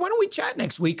 Hey, why don't we chat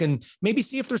next week and maybe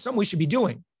see if there's something we should be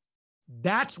doing?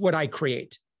 That's what I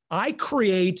create. I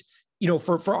create,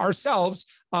 for ourselves,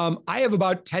 I have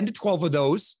about 10 to 12 of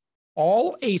those,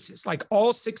 all aces, like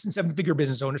all 6 and 7 figure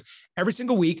business owners every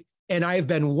single week. And I have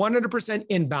been 100%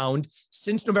 inbound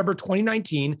since November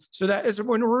 2019. So that is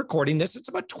when we're recording this, it's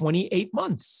about 28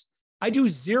 months. I do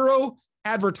zero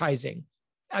advertising.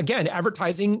 Again,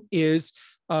 advertising is,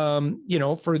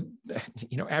 advertising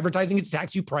is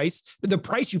tax you price, but the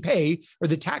price you pay or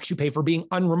the tax you pay for being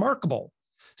unremarkable.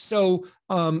 So,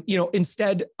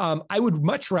 instead, I would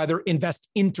much rather invest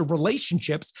into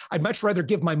relationships. I'd much rather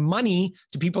give my money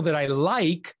to people that I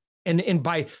like and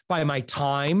by my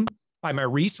time, by my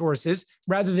resources,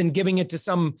 rather than giving it to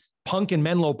some punk in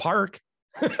Menlo Park,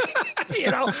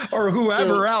 or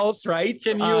whoever else, right?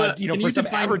 Can you, for some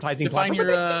advertising platform, but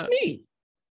that's just me.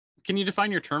 Can you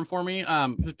define your term for me,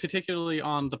 particularly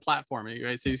on the platform?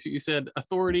 Right? So you said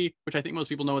authority, which I think most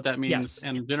people know what that means, yes,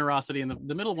 and generosity, and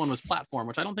the middle one was platform,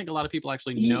 which I don't think a lot of people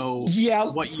actually know.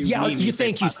 What you mean.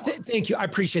 Thank you. I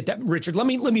appreciate that, Richard. Let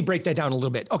me break that down a little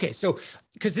bit. Okay, so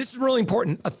because this is really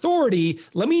important, authority.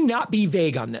 Let me not be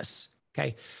vague on this.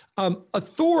 Okay.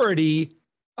 Authority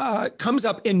comes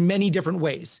up in many different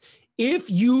ways.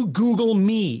 If you Google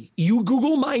me, you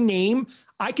Google my name,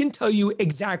 I can tell you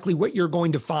exactly what you're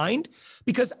going to find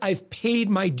because I've paid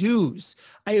my dues.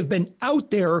 I have been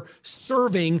out there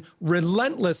serving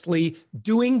relentlessly,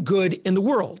 doing good in the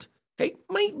world. Okay,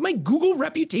 my Google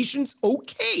reputation's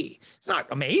okay. It's not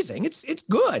amazing. It's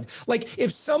good. Like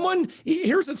if someone,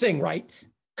 here's the thing, right?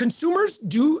 Consumers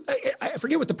do, I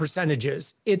forget what the percentage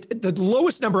is. The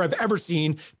lowest number I've ever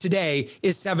seen today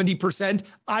is 70%.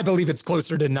 I believe it's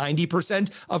closer to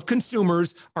 90% of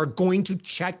consumers are going to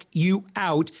check you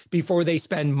out before they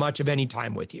spend much of any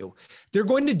time with you. They're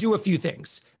going to do a few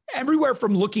things. Everywhere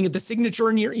from looking at the signature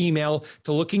in your email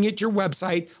to looking at your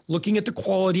website, looking at the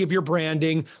quality of your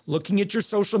branding, looking at your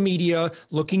social media,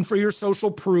 looking for your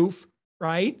social proof,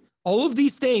 right? All of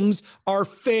these things are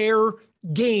fair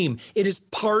game. It is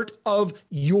part of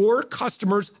your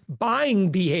customers' buying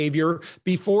behavior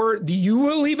before you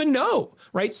will even know,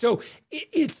 right? So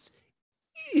it's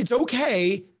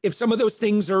okay if some of those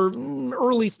things are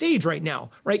early stage right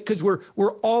now, right? Because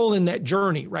we're all in that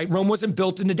journey, right? Rome wasn't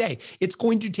built in a day. It's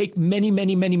going to take many,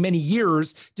 many, many, many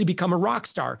years to become a rock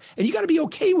star. And you got to be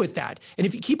okay with that. And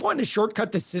if you keep wanting to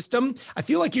shortcut the system, I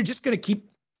feel like you're just going to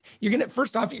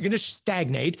first off, you're going to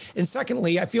stagnate. And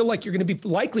secondly, I feel like you're going to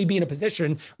likely be in a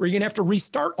position where you're going to have to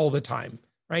restart all the time,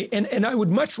 right? And I would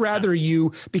much rather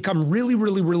you become really,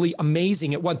 really, really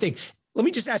amazing at one thing. Let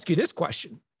me just ask you this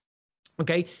question.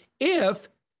 Okay. If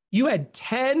you had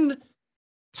 10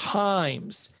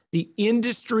 times the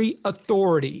industry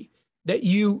authority that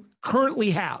you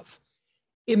currently have,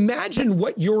 imagine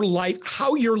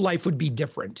how your life would be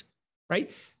different,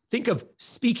 right? Think of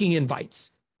speaking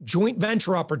invites, joint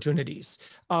venture opportunities,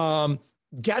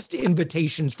 guest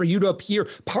invitations for you to appear,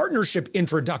 partnership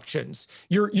introductions,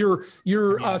 your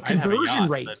conversion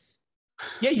rates.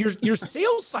 Yeah, your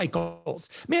sales cycles.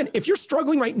 Man, if you're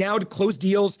struggling right now to close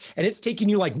deals and it's taking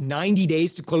you like 90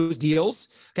 days to close deals,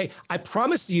 okay, I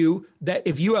promise you that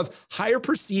if you have higher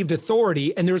perceived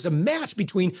authority and there's a match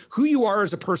between who you are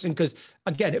as a person, because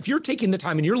again, if you're taking the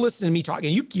time and you're listening to me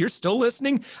talking, you're still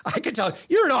listening, I can tell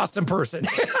you're an awesome person.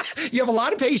 You have a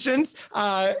lot of patience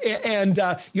and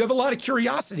you have a lot of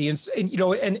curiosity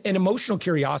and emotional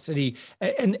curiosity,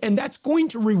 and that's going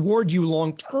to reward you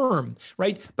long term,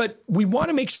 right? But we want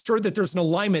to make sure that there's an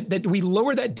alignment, that we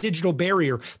lower that digital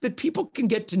barrier, that people can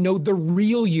get to know the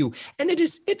real you. And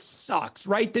it sucks,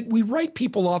 right? That we write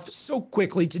people off so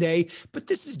quickly today, but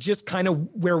this is just kind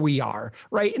of where we are,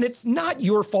 right? And it's not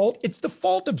your fault. It's the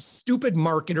fault of stupid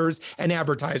marketers and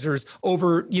advertisers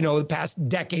over, the past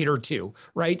decade or two,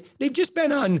 right? They've just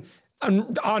been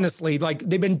honestly, like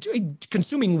they've been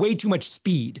consuming way too much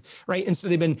speed, right? And so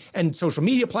and social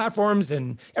media platforms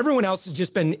and everyone else has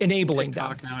just been enabling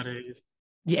TikTok them nowadays.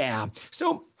 Yeah.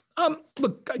 So,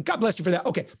 look, God bless you for that.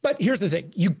 Okay. But here's the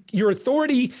thing, your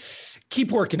authority,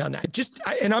 keep working on that.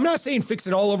 And I'm not saying fix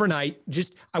it all overnight.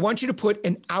 I want you to put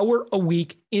an hour a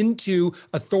week into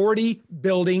authority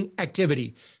building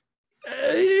activity.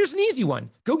 Here's an easy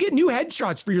one. Go get new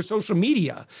headshots for your social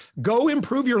media. Go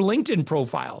improve your LinkedIn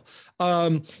profile.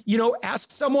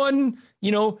 Ask someone,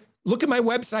 look at my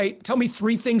website. Tell me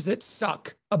 3 things that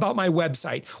suck about my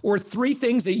website, or 3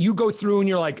 things that you go through and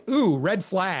you're like, ooh, red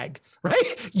flag,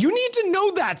 right? You need to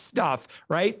know that stuff,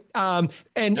 right? And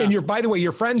by the way,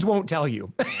 your friends won't tell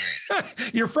you.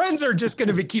 Your friends are just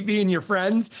going to keep being your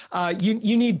friends.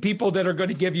 You need people that are going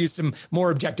to give you some more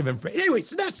objective information. Anyway,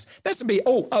 so that's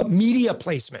amazing. Media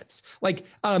placements. Like,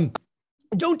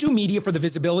 don't do media for the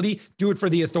visibility, do it for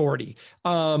the authority.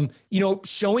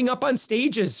 Showing up on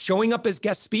stages, showing up as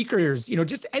guest speakers,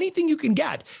 just anything you can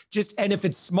get. And if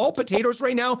it's small potatoes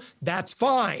right now, that's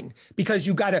fine, because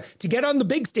you to get on the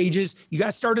big stages, you got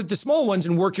to start at the small ones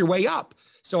and work your way up.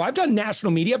 So I've done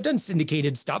national media, I've done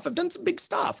syndicated stuff, I've done some big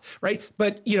stuff, right?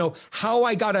 But how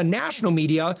I got on national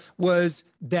media was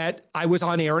that I was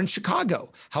on air in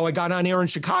Chicago. How I got on air in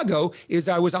Chicago is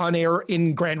I was on air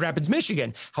in Grand Rapids,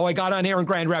 Michigan. How I got on air in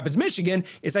Grand Rapids, Michigan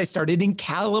is I started in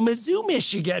Kalamazoo,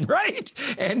 Michigan, right?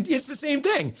 And it's the same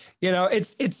thing.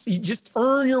 It's you just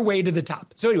earn your way to the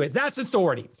top. So anyway, that's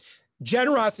authority.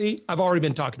 Generosity, I've already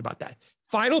been talking about that.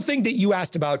 Final thing that you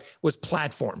asked about was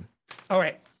platform. All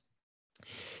right.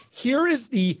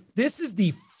 This is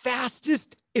the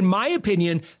fastest, in my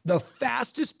opinion, the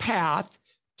fastest path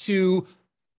to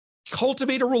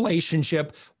cultivate a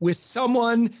relationship with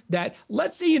someone that,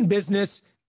 let's say in business,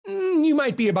 you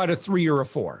might be about a 3 or a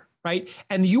 4, right?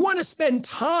 And you want to spend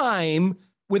time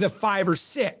with a 5 or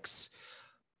 6.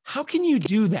 How can you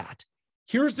do that?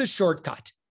 Here's the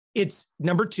shortcut. It's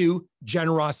number 2,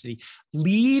 generosity.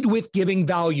 Lead with giving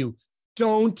value.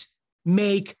 Don't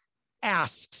make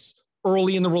asks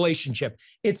early in the relationship.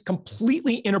 It's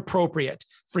completely inappropriate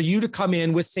for you to come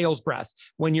in with sales breath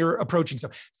when you're approaching. So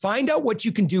find out what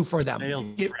you can do for them. Sales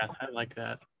breath. I like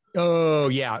that. Oh,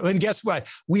 yeah. And guess what?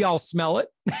 We all smell it.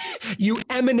 You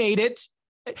emanate it.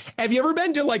 Have you ever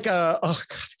been to like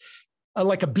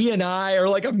like a BNI or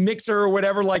like a mixer or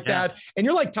whatever like that? And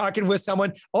you're like talking with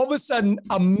someone, all of a sudden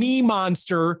a me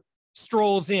monster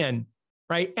strolls in,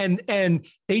 right? And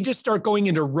they just start going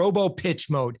into robo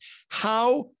pitch mode.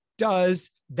 How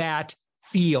does that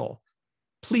feel?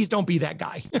 Please don't be that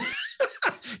guy.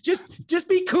 just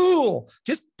be cool.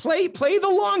 Just play the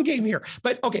long game here.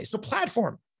 But okay, so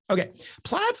platform. Okay,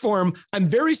 platform, I'm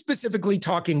very specifically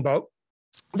talking about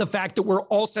the fact that we're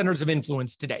all centers of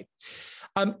influence today.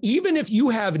 Even if you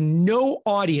have no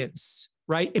audience,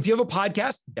 right? If you have a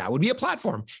podcast, that would be a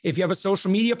platform. If you have a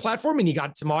social media platform and you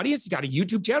got some audience, you got a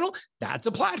YouTube channel, that's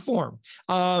a platform.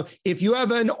 If you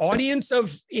have an audience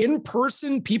of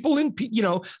in-person people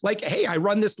like, hey, I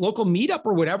run this local meetup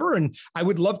or whatever, and I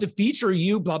would love to feature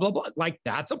you, blah, blah, blah. Like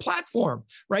that's a platform,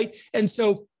 right? And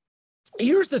so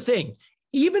here's the thing.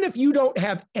 Even if you don't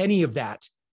have any of that,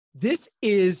 this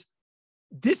is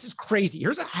crazy.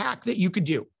 Here's a hack that you could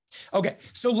do. Okay,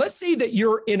 so let's say that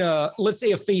you're in a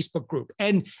Facebook group,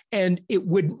 and it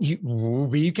would, you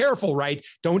be careful, right?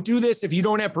 Don't do this if you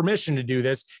don't have permission to do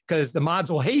this, because the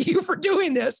mods will hate you for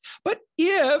doing this. But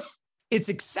if it's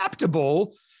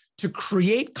acceptable to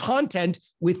create content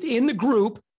within the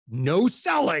group, no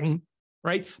selling,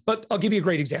 right? But I'll give you a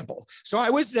great example. So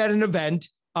I was at an event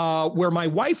where my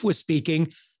wife was speaking.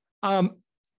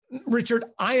 Richard,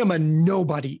 I am a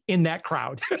nobody in that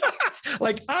crowd.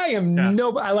 Like I am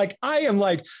nobody. Like I am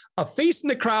like a face in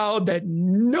the crowd that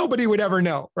nobody would ever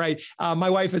know, right? My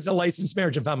wife is a licensed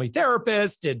marriage and family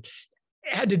therapist. It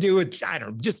had to do with, I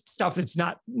don't know, just stuff that's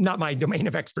not my domain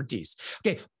of expertise.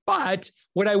 Okay, but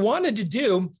what I wanted to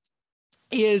do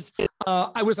is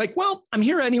I was like, well, I'm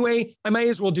here anyway. I might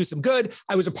as well do some good.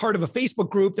 I was a part of a Facebook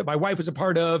group that my wife was a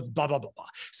part of, blah, blah, blah, blah.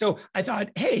 So I thought,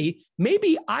 hey,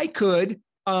 maybe I could,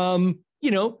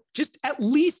 just at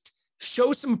least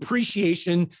show some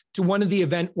appreciation to one of the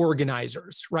event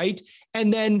organizers, right?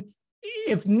 And then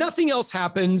if nothing else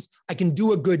happens, I can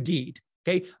do a good deed,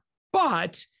 okay?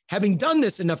 But having done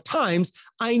this enough times,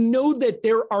 I know that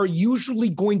there's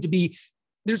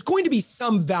going to be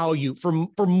some value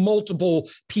for multiple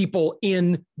people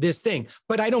in this thing,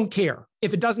 but I don't care.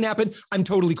 If it doesn't happen, I'm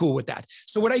totally cool with that.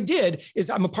 So what I did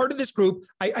is I'm a part of this group.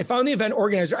 I found the event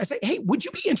organizer. I said, hey, would you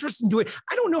be interested in doing it?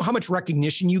 I don't know how much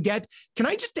recognition you get. Can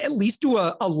I just at least do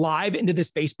a live into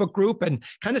this Facebook group and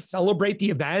kind of celebrate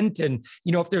the event? And,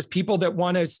 if there's people that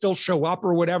want to still show up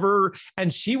or whatever.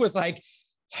 And she was like,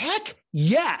 heck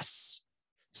yes.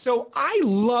 So I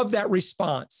love that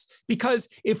response, because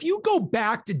if you go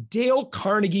back to Dale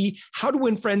Carnegie, How to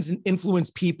Win Friends and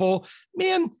Influence People,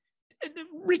 man,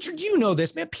 Richard, you know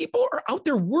this, man. People are out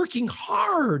there working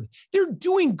hard. They're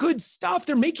doing good stuff.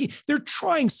 They're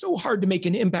trying so hard to make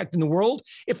an impact in the world.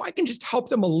 If I can just help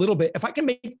them a little bit, if I can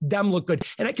make them look good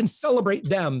and I can celebrate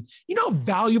them, you know how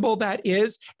valuable that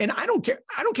is. And I don't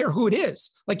care who it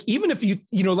is. Like, even if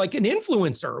like an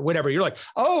influencer or whatever, you're like,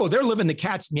 oh, they're living the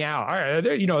cat's meow.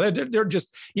 They're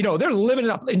just, they're living it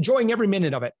up, enjoying every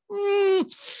minute of it.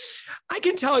 I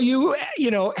can tell you,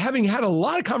 having had a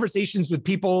lot of conversations with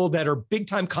people that are big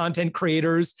time content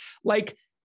creators, like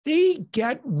they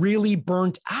get really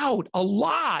burnt out a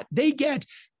lot. They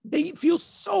feel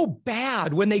so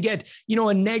bad when they get,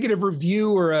 a negative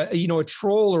review or a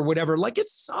troll or whatever. Like, it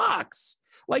sucks.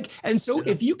 And so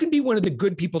if you can be one of the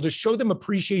good people to show them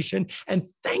appreciation and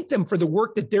thank them for the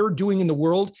work that they're doing in the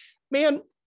world, man,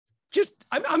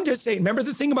 I'm just saying, remember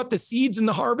the thing about the seeds and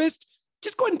the harvest?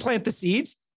 Just go ahead and plant the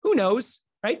seeds. Who knows,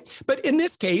 right? But in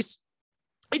this case,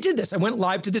 I did this. I went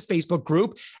live to this Facebook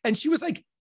group and she was like,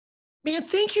 man,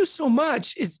 thank you so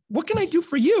much. What can I do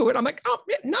for you? And I'm like, oh,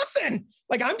 nothing.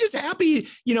 Like, I'm just happy,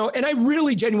 and I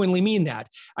really genuinely mean that.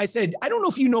 I said, I don't know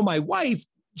if you know my wife,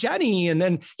 Jenny. And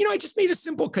then, I just made a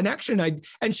simple connection.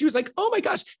 And she was like, oh my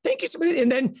gosh, thank you so much.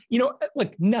 And then,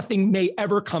 like, nothing may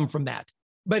ever come from that.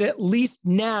 But at least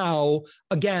now,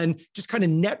 again, just kind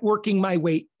of networking my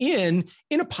way in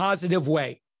a positive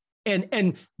way.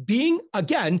 And being,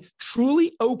 again,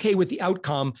 truly okay with the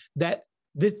outcome that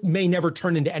this may never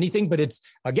turn into anything, but it's,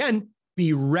 again,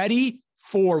 be ready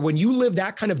for when you live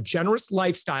that kind of generous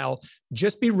lifestyle,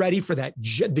 just be ready for that,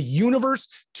 the universe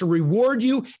to reward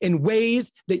you in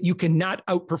ways that you cannot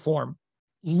outperform.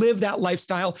 Live that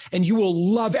lifestyle and you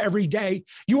will love every day.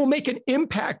 You will make an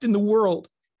impact in the world.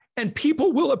 and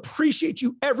people will appreciate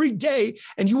you every day,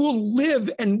 and you will live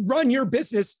and run your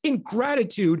business in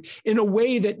gratitude in a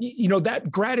way that,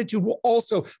 that gratitude will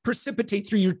also precipitate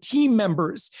through your team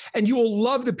members, and you will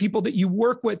love the people that you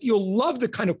work with. You'll love the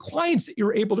kind of clients that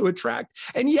you're able to attract.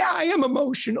 And yeah, I am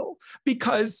emotional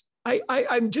because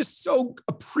I'm just so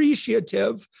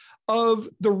appreciative of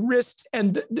the risks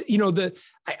and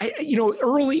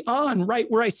early on, right,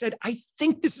 where I said, I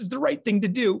think this is the right thing to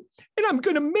do, and I'm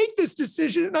going to make this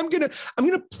decision, and I'm going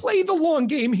to play the long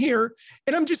game here,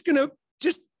 and I'm just going to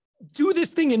do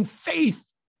this thing in faith,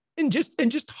 and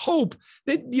just hope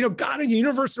that, God and the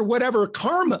universe or whatever,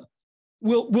 karma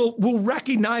will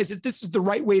recognize that this is the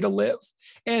right way to live.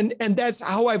 And that's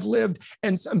how I've lived.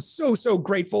 And I'm so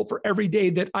grateful for every day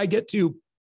that I get to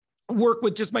work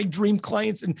with just my dream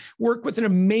clients and work with an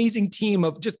amazing team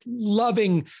of just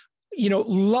loving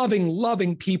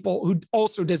people who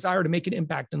also desire to make an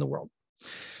impact in the world.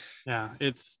 Yeah.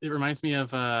 It reminds me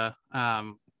of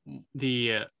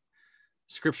the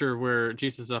scripture where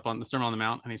Jesus is up on the Sermon on the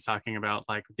Mount, and he's talking about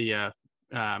like he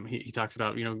talks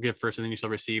about, give first and then you shall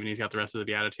receive. And he's got the rest of the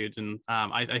Beatitudes. And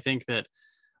I think that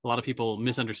a lot of people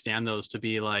misunderstand those to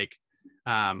be like,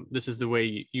 this is the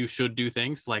way you should do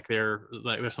things, like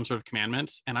there's some sort of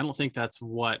commandments. And I don't think that's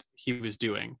what he was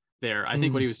doing there. I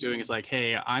think what he was doing is like,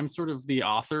 hey, I'm sort of the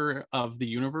author of the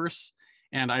universe,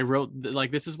 and I wrote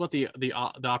like, this is what the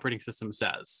operating system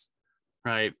says,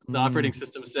 right? The operating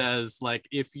system says like,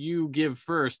 if you give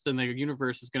first, then the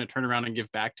universe is going to turn around and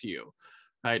give back to you,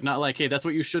 right? Not like, hey, that's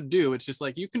what you should do. It's just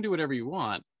like, you can do whatever you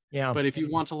want. Yeah. But if you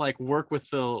want to like work with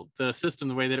the system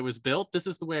the way that it was built, this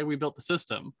is the way we built the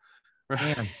system.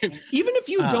 Right. Even if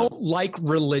you don't like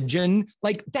religion,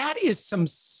 like that is some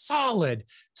solid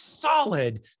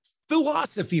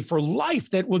philosophy for life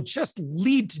that will just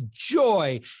lead to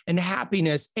joy and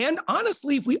happiness. And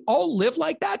honestly, if we all live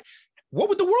like that, what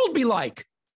would the world be like?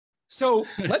 So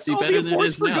let's all be a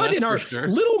force for good in our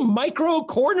little micro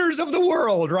corners of the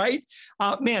world, right?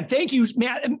 Man, thank you,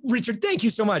 Richard. Thank you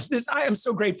so much. I am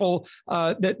so grateful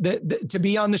to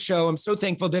be on the show. I'm so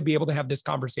thankful to be able to have this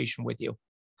conversation with you.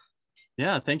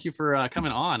 Yeah, thank you for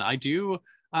coming on. I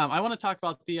want to talk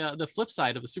about the flip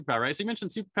side of the superpower, right? So you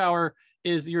mentioned superpower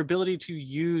is your ability to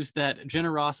use that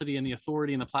generosity and the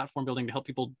authority and the platform building to help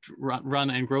people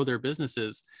run and grow their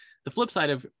businesses. The flip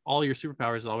side of all your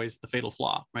superpowers is always the fatal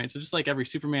flaw, right? So just like every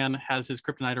Superman has his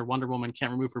kryptonite, or Wonder Woman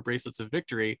can't remove her bracelets of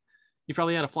victory, you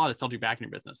probably had a flaw that held you back in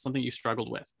your business, something you struggled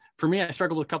with. For me, I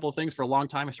struggled with a couple of things for a long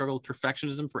time. I struggled with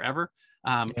perfectionism forever,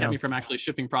 kept me from actually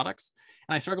shipping products.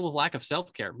 And I struggled with lack of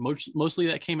self-care. Mostly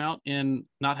that came out in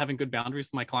not having good boundaries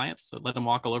with my clients. So let them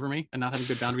walk all over me, and not having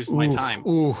good boundaries with my time.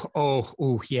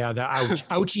 Yeah. The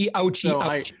ouchie. So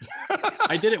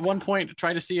I did at one point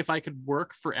try to see if I could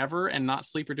work forever and not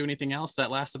sleep or do anything else. That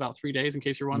lasts about 3 days, in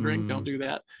case you're wondering. Don't do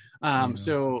that.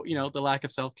 So, the lack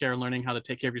of self-care, learning how to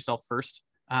take care of yourself first,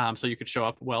 so you could show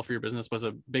up well for your business, was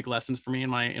a big lesson for me in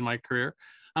my career.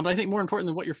 But I think more important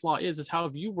than what your flaw is how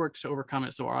have you worked to overcome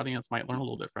it, so our audience might learn a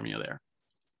little bit from you there?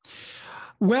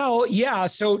 Well, yeah.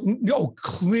 So no,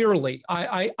 clearly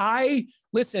I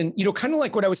listen, kind of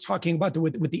like what I was talking about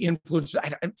with the influencer.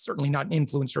 I'm certainly not an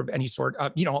influencer of any sort,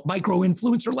 micro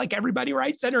influencer like everybody,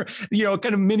 right? Center,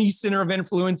 kind of mini center of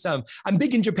influence. I'm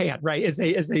big in Japan, right? As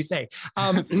they say.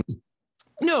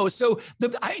 No, so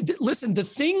listen, the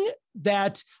thing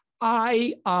that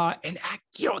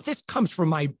this comes from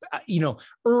my,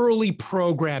 early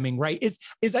programming, right? Is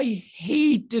I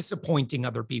hate disappointing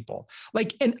other people.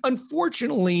 And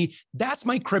unfortunately, that's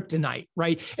my kryptonite,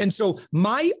 right? And so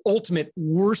my ultimate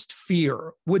worst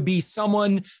fear would be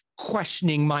someone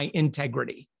questioning my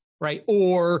integrity, right?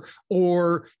 Or,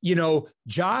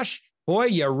 Josh, boy,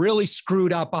 you really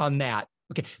screwed up on that.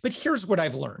 Okay. But here's what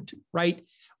I've learned, right?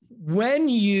 When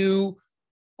you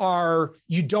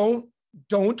don't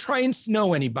try and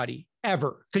snow anybody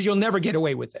ever, because you'll never get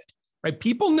away with it, right?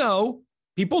 People know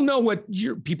what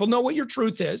your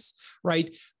truth is,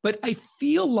 right? But I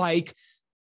feel like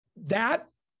that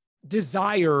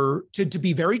desire to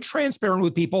be very transparent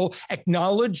with people,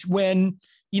 acknowledge when,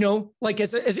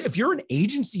 as if you're an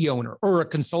agency owner or a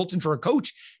consultant or a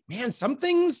coach, man,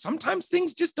 sometimes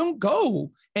things just don't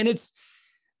go, and it's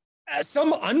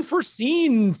some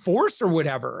unforeseen force or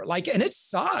whatever, and it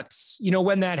sucks,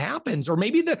 when that happens, or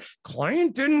maybe the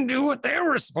client didn't do what they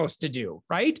were supposed to do.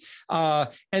 Right.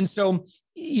 And so,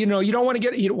 you don't want to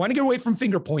get away from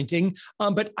finger pointing.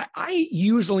 But I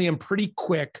usually am pretty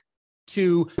quick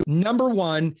to, number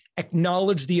one,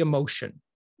 acknowledge the emotion,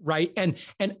 right. And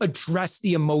address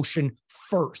the emotion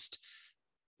first.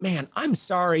 Man, I'm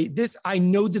sorry. I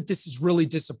know that this is really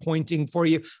disappointing for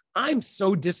you. I'm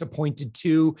so disappointed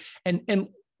too. And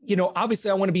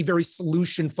obviously I want to be very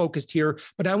solution focused here,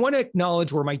 but I want to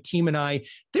acknowledge where my team and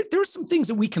there's some things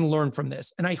that we can learn from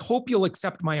this. And I hope you'll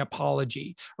accept my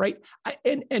apology, right?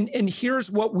 And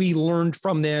here's what we learned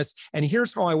from this. And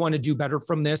here's how I want to do better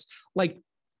from this. Like,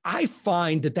 I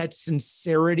find that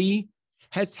sincerity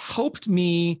has helped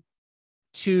me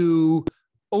to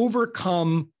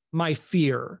overcome my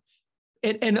fear.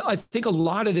 And I think a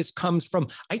lot of this comes from,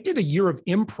 I did a year of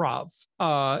improv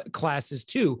classes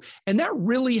too. And that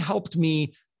really helped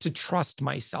me to trust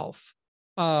myself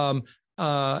in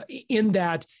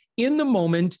that in the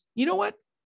moment, you know what?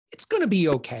 It's going to be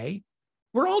okay.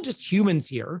 We're all just humans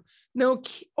here. No,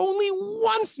 only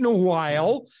once in a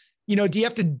while, do you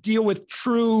have to deal with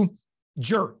true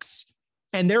jerks,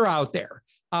 and they're out there.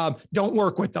 Don't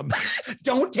work with them.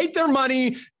 Don't take their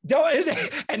money.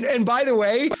 And by the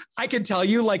way, I can tell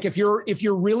you, like, if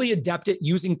you're really adept at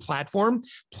using platform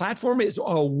is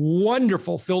a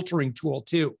wonderful filtering tool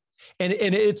too. And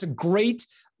it's a great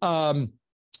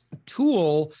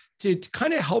tool to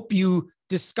kind of help you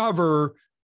discover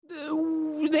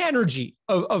the energy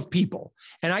of people.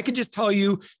 And I could just tell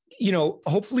you,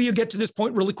 hopefully you get to this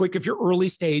point really quick if you're early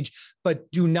stage,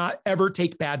 but do not ever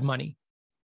take bad money.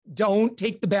 Don't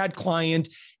take the bad client,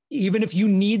 even if you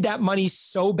need that money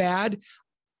so bad.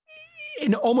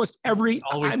 In almost every,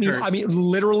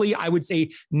 literally, I would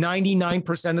say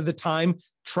 99% of the time,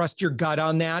 trust your gut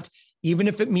on that. Even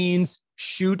if it means,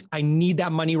 shoot, I need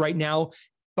that money right now,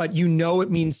 but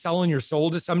it means selling your soul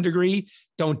to some degree,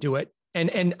 don't do it.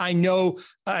 And I know,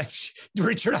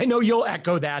 Richard, I know you'll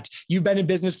echo that. You've been in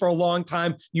business for a long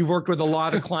time. You've worked with a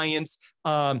lot of clients.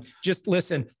 Just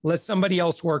listen, let somebody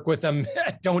else work with them.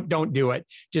 Don't do it.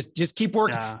 Just keep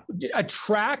working. Yeah.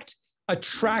 Attract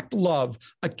love,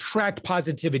 attract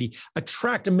positivity,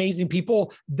 attract amazing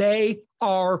people. They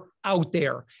are out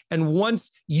there. And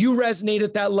once you resonate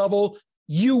at that level,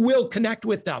 you will connect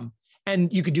with them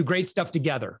and you could do great stuff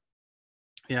together.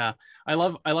 Yeah, I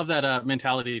love that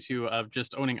mentality too, of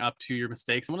just owning up to your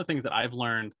mistakes. And one of the things that I've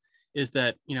learned is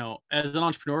that, as an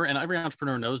entrepreneur, and every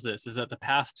entrepreneur knows this, is that the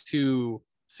path to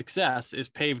success is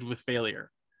paved with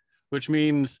failure, which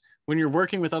means when you're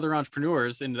working with other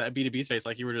entrepreneurs in that B2B space,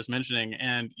 like you were just mentioning,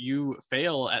 and you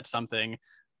fail at something,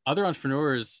 other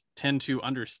entrepreneurs tend to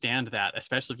understand that,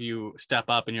 especially if you step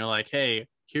up and you're like, hey,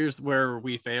 here's where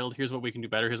we failed. Here's what we can do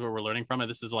better. Here's what we're learning from it.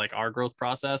 This is like our growth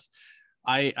process.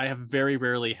 I have very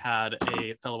rarely had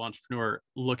a fellow entrepreneur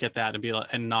look at that and be like,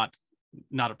 and not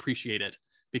appreciate it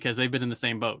because they've been in the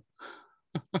same boat.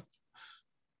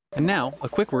 And now, a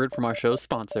quick word from our show's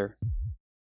sponsor.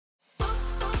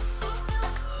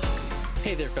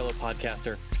 Hey there, fellow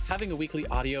podcaster. Having a weekly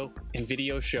audio and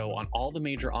video show on all the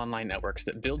major online networks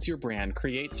that builds your brand,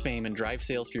 creates fame, and drives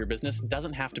sales for your business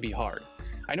doesn't have to be hard.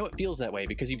 I know it feels that way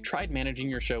because you've tried managing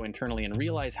your show internally and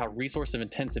realize how resource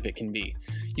intensive it can be.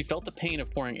 You felt the pain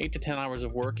of pouring 8 to 10 hours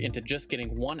of work into just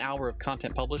getting 1 hour of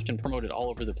content published and promoted all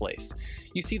over the place.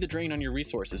 You see the drain on your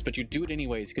resources, but you do it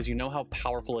anyways because you know how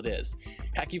powerful it is.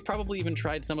 Heck, you've probably even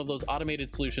tried some of those automated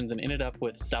solutions and ended up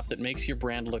with stuff that makes your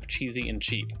brand look cheesy and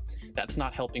cheap. That's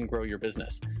not helping grow your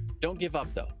business. Don't give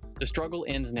up though. The struggle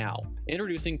ends now.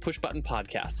 Introducing Push Button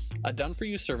Podcasts, a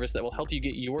done-for-you service that will help you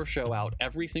get your show out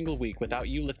every single week without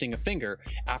you lifting a finger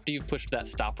after you've pushed that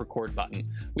stop record button.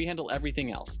 We handle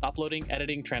everything else: uploading,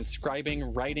 editing,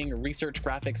 transcribing, writing, research,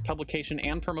 graphics, publication,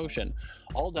 and promotion,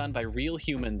 all done by real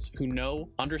humans who know,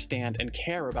 understand, and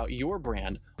care about your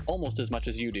brand almost as much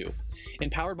as you do.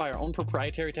 Empowered by our own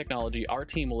proprietary technology, our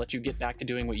team will let you get back to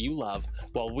doing what you love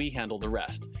while we handle the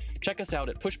rest. Check us out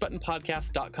at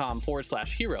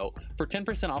pushbuttonpodcast.com/hero for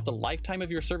 10% off the lifetime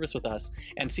of your service with us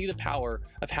and see the power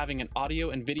of having an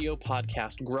audio and video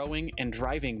podcast growing and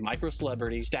driving micro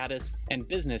celebrity status and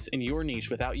business in your niche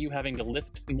without you having to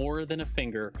lift more than a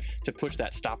finger to push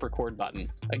that stop record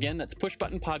button. Again, that's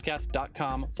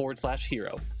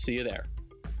pushbuttonpodcast.com/hero. See you there.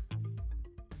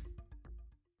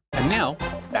 And now,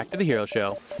 back to the Hero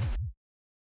Show.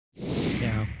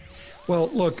 Yeah. Well,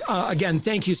 look, again,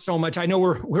 thank you so much. I know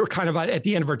we're kind of at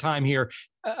the end of our time here.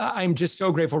 I'm just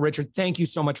so grateful, Richard. Thank you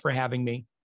so much for having me.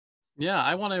 Yeah,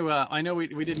 I want to, I know we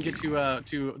didn't get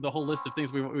to the whole list of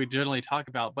things we generally talk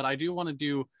about, but I do want to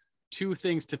do 2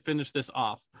 things to finish this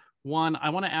off. One,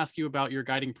 I want to ask you about your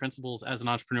guiding principles as an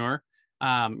entrepreneur.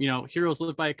 Heroes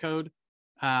live by a code.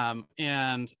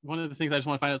 And one of the things I just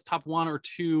want to find out is top 1 or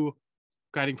 2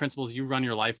 guiding principles you run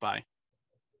your life by.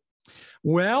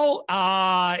 Well,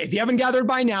 if you haven't gathered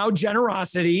by now,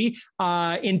 generosity,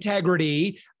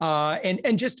 integrity,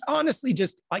 and just honestly,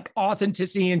 just like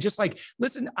authenticity, and just like,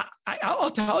 listen, I'll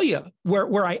tell you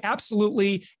where I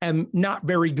absolutely am not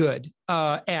very good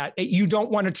at. You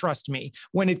don't want to trust me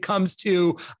when it comes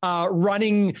to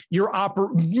running your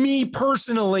me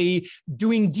personally,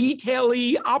 doing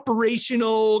detail-y,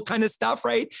 operational kind of stuff,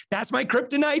 right? That's my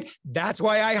kryptonite. That's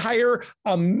why I hire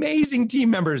amazing team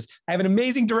members. I have an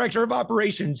amazing director of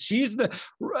operations.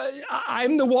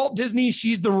 I'm the Walt Disney.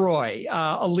 She's the Roy.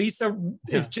 Elisa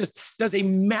does a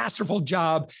masterful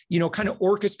job, kind of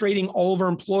orchestrating all of our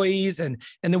employees. And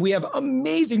then we have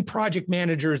amazing project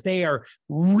managers. They are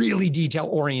really detail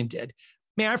oriented.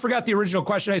 Man, I forgot the original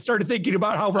question. I started thinking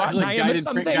about how rotten I am at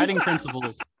some things. Guiding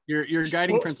principles. Your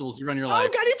guiding principles you run your life.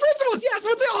 Oh, guiding principles, yes,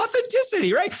 with the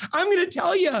authenticity, right? I'm going to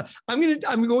tell you,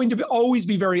 I'm going to always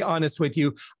be very honest with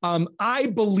you. I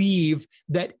believe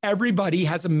that everybody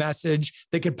has a message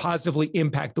that could positively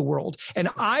impact the world. And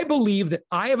I believe that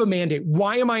I have a mandate.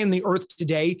 Why am I on the earth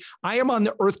today? I am on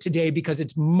the earth today because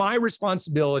it's my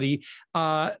responsibility.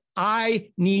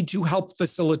 I need to help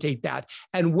facilitate that.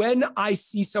 And when I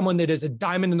see someone that is a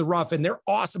diamond in the rough and they're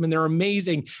awesome and they're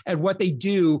amazing at what they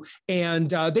do, and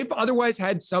they've otherwise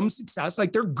had some success,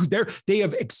 like they're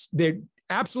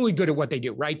absolutely good at what they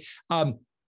do, right?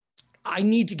 I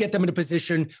need to get them in a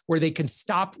position where they can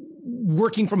stop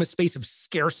working from a space of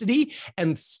scarcity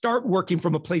and start working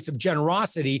from a place of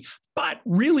generosity, but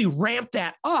really ramp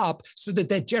that up so that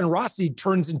that generosity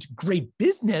turns into great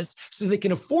business so they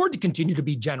can afford to continue to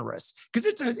be generous, because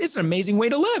it's an amazing way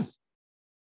to live.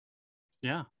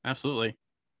 Yeah, absolutely.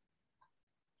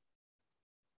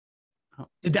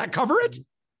 Did that cover it?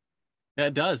 Yeah,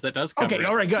 it does. That does cover okay. it.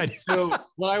 All right, good. So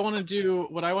what I want to do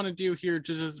here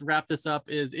to just wrap this up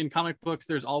is, in comic books,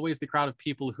 there's always the crowd of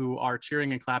people who are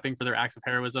cheering and clapping for their acts of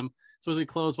heroism. So as we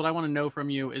close, what I want to know from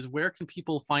you is, where can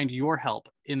people find your help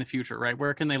in the future, right?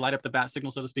 Where can they light up the bat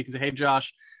signal, so to speak, and say, hey,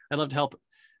 Josh, I'd love to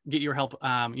get your help,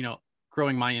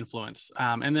 growing my influence.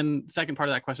 And then the second part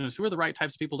of that question is, who are the right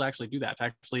types of people to actually do that, to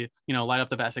actually, light up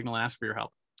the bat signal and ask for your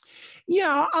help?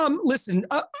 Yeah. Listen,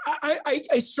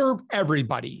 I serve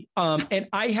everybody. And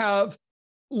I have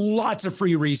lots of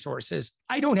free resources.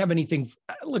 I don't have anything.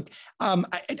 Look,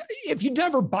 if you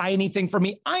never buy anything from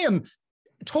me, I am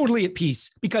totally at peace,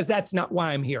 because that's not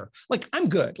why I'm here. Like, I'm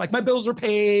good. Like, my bills are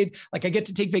paid. Like, I get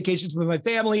to take vacations with my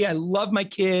family. I love my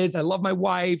kids. I love my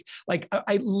wife. Like,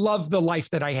 I love the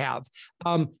life that I have.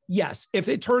 Yes. If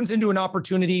it turns into an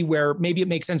opportunity where maybe it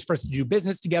makes sense for us to do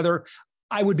business together,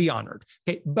 I would be honored.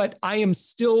 Okay. But I am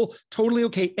still totally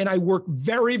okay. And I work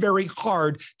very, very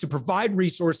hard to provide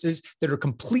resources that are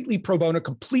completely pro bono,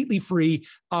 completely free.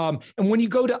 And when you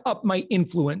go to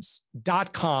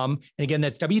upmyinfluence.com, and again,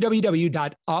 that's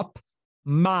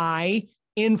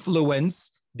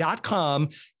www.upmyinfluence.com.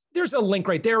 There's a link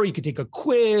right there where you can take a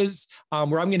quiz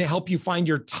where I'm going to help you find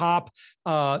your top,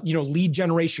 lead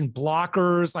generation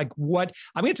blockers. Like, what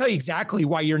I'm going to tell you exactly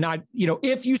why you're not,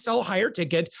 if you sell higher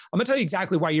ticket, I'm going to tell you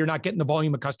exactly why you're not getting the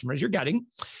volume of customers you're getting.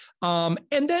 And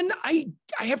then I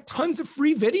have tons of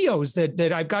free videos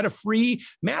that I've got a free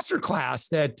masterclass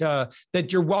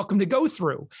that you're welcome to go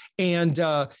through. And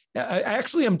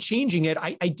I'm changing it.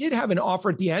 I did have an offer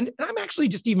at the end, and I'm actually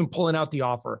just even pulling out the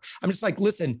offer. I'm just like,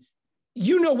 listen,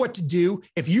 you know what to do.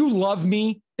 If you love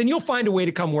me, then you'll find a way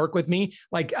to come work with me.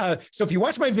 Like, so if you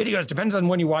watch my videos, depends on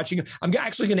when you're watching, I'm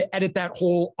actually going to edit that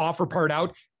whole offer part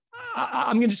out.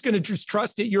 I'm just going to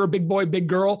trust it. You're a big boy, big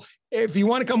girl. If you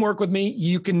want to come work with me,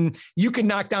 you can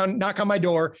knock on my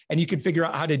door and you can figure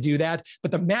out how to do that.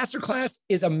 But the masterclass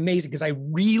is amazing, because I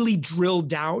really drill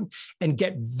down and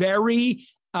get very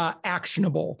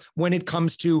actionable when it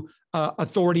comes to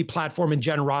authority, platform, and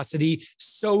generosity,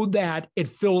 so that it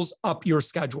fills up your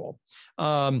schedule.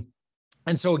 And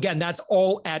so again, that's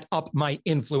all at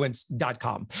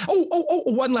upmyinfluence.com. Oh,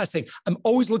 one last thing. I'm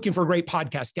always looking for great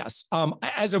podcast guests.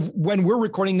 As of when we're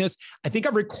recording this, I think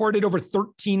I've recorded over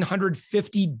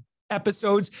 1,350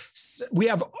 episodes. We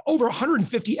have over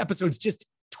 150 episodes,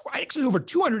 actually over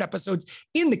 200 episodes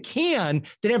in the can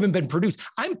that haven't been produced.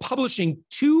 I'm publishing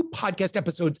 2 podcast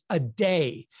episodes a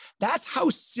day. That's how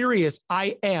serious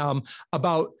I am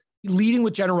about leading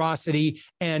with generosity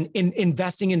and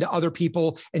investing into other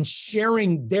people and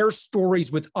sharing their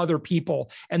stories with other people.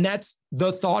 And that's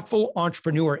The Thoughtful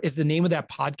Entrepreneur is the name of that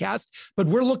podcast. But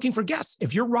we're looking for guests.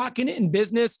 If you're rocking it in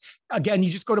business, again,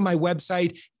 you just go to my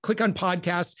website, click on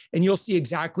podcasts, and you'll see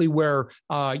exactly where,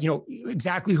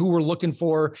 exactly who we're looking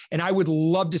for. And I would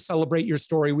love to celebrate your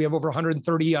story. We have over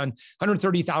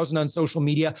 130,000 on social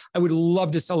media. I would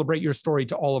love to celebrate your story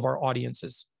to all of our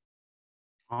audiences.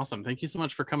 Awesome. Thank you so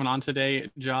much for coming on today,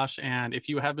 Josh. And if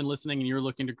you have been listening and you're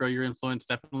looking to grow your influence,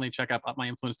 definitely check out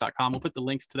upmyinfluence.com. We'll put the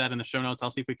links to that in the show notes.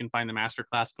 I'll see if we can find the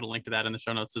masterclass, put a link to that in the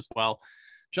show notes as well.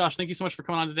 Josh, thank you so much for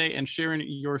coming on today and sharing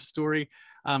your story.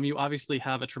 You obviously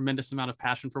have a tremendous amount of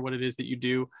passion for what it is that you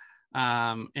do.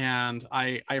 And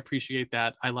I appreciate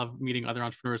that. I love meeting other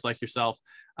entrepreneurs like yourself.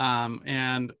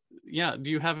 And yeah, do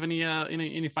you have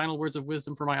any final words of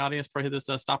wisdom for my audience before I hit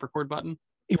this stop record button?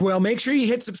 Well, make sure you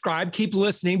hit subscribe, keep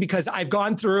listening, because I've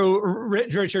gone through,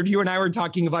 Richard, you and I were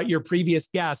talking about your previous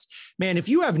guests. Man, if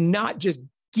you have not just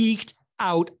geeked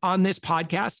out on this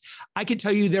podcast, I can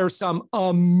tell you there are some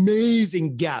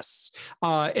amazing guests.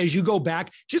 As you go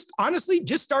back, just honestly,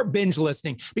 just start binge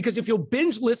listening, because if you'll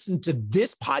binge listen to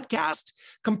this podcast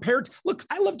compared to, look,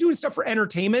 I love doing stuff for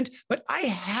entertainment, but I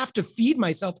have to feed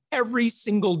myself every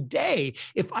single day.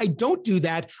 If I don't do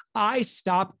that, I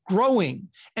stop growing.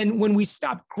 And when we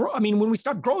stop growing,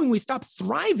 we stop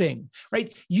thriving,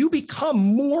 right? You become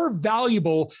more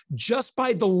valuable just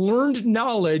by the learned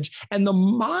knowledge and the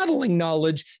modeling knowledge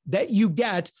that you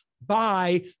get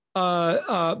by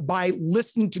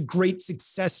listening to great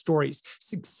success stories.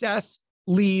 Success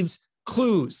leaves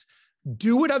clues.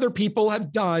 Do what other people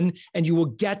have done, and you will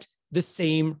get the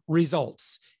same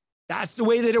results. That's the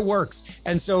way that it works.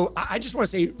 And so I just want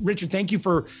to say, Richard, thank you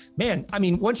for,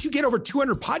 once you get over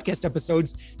 200 podcast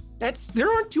episodes,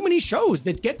 there aren't too many shows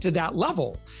that get to that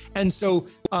level. And so,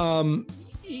 that's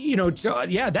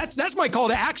my call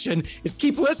to action, is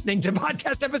keep listening to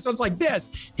podcast episodes like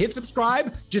this. Hit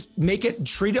subscribe, just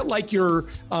treat it like you're,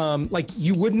 like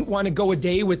you wouldn't want to go a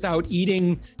day without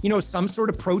eating, some sort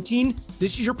of protein.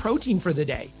 This is your protein for the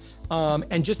day.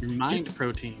 And just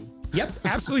protein. Yep,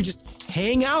 absolutely. Just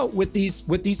hang out with these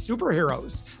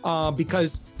superheroes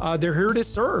because they're here to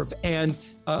serve. And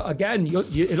again,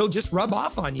 it'll just rub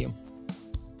off on you.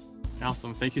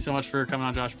 Awesome. Thank you so much for coming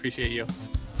on, Josh. Appreciate you.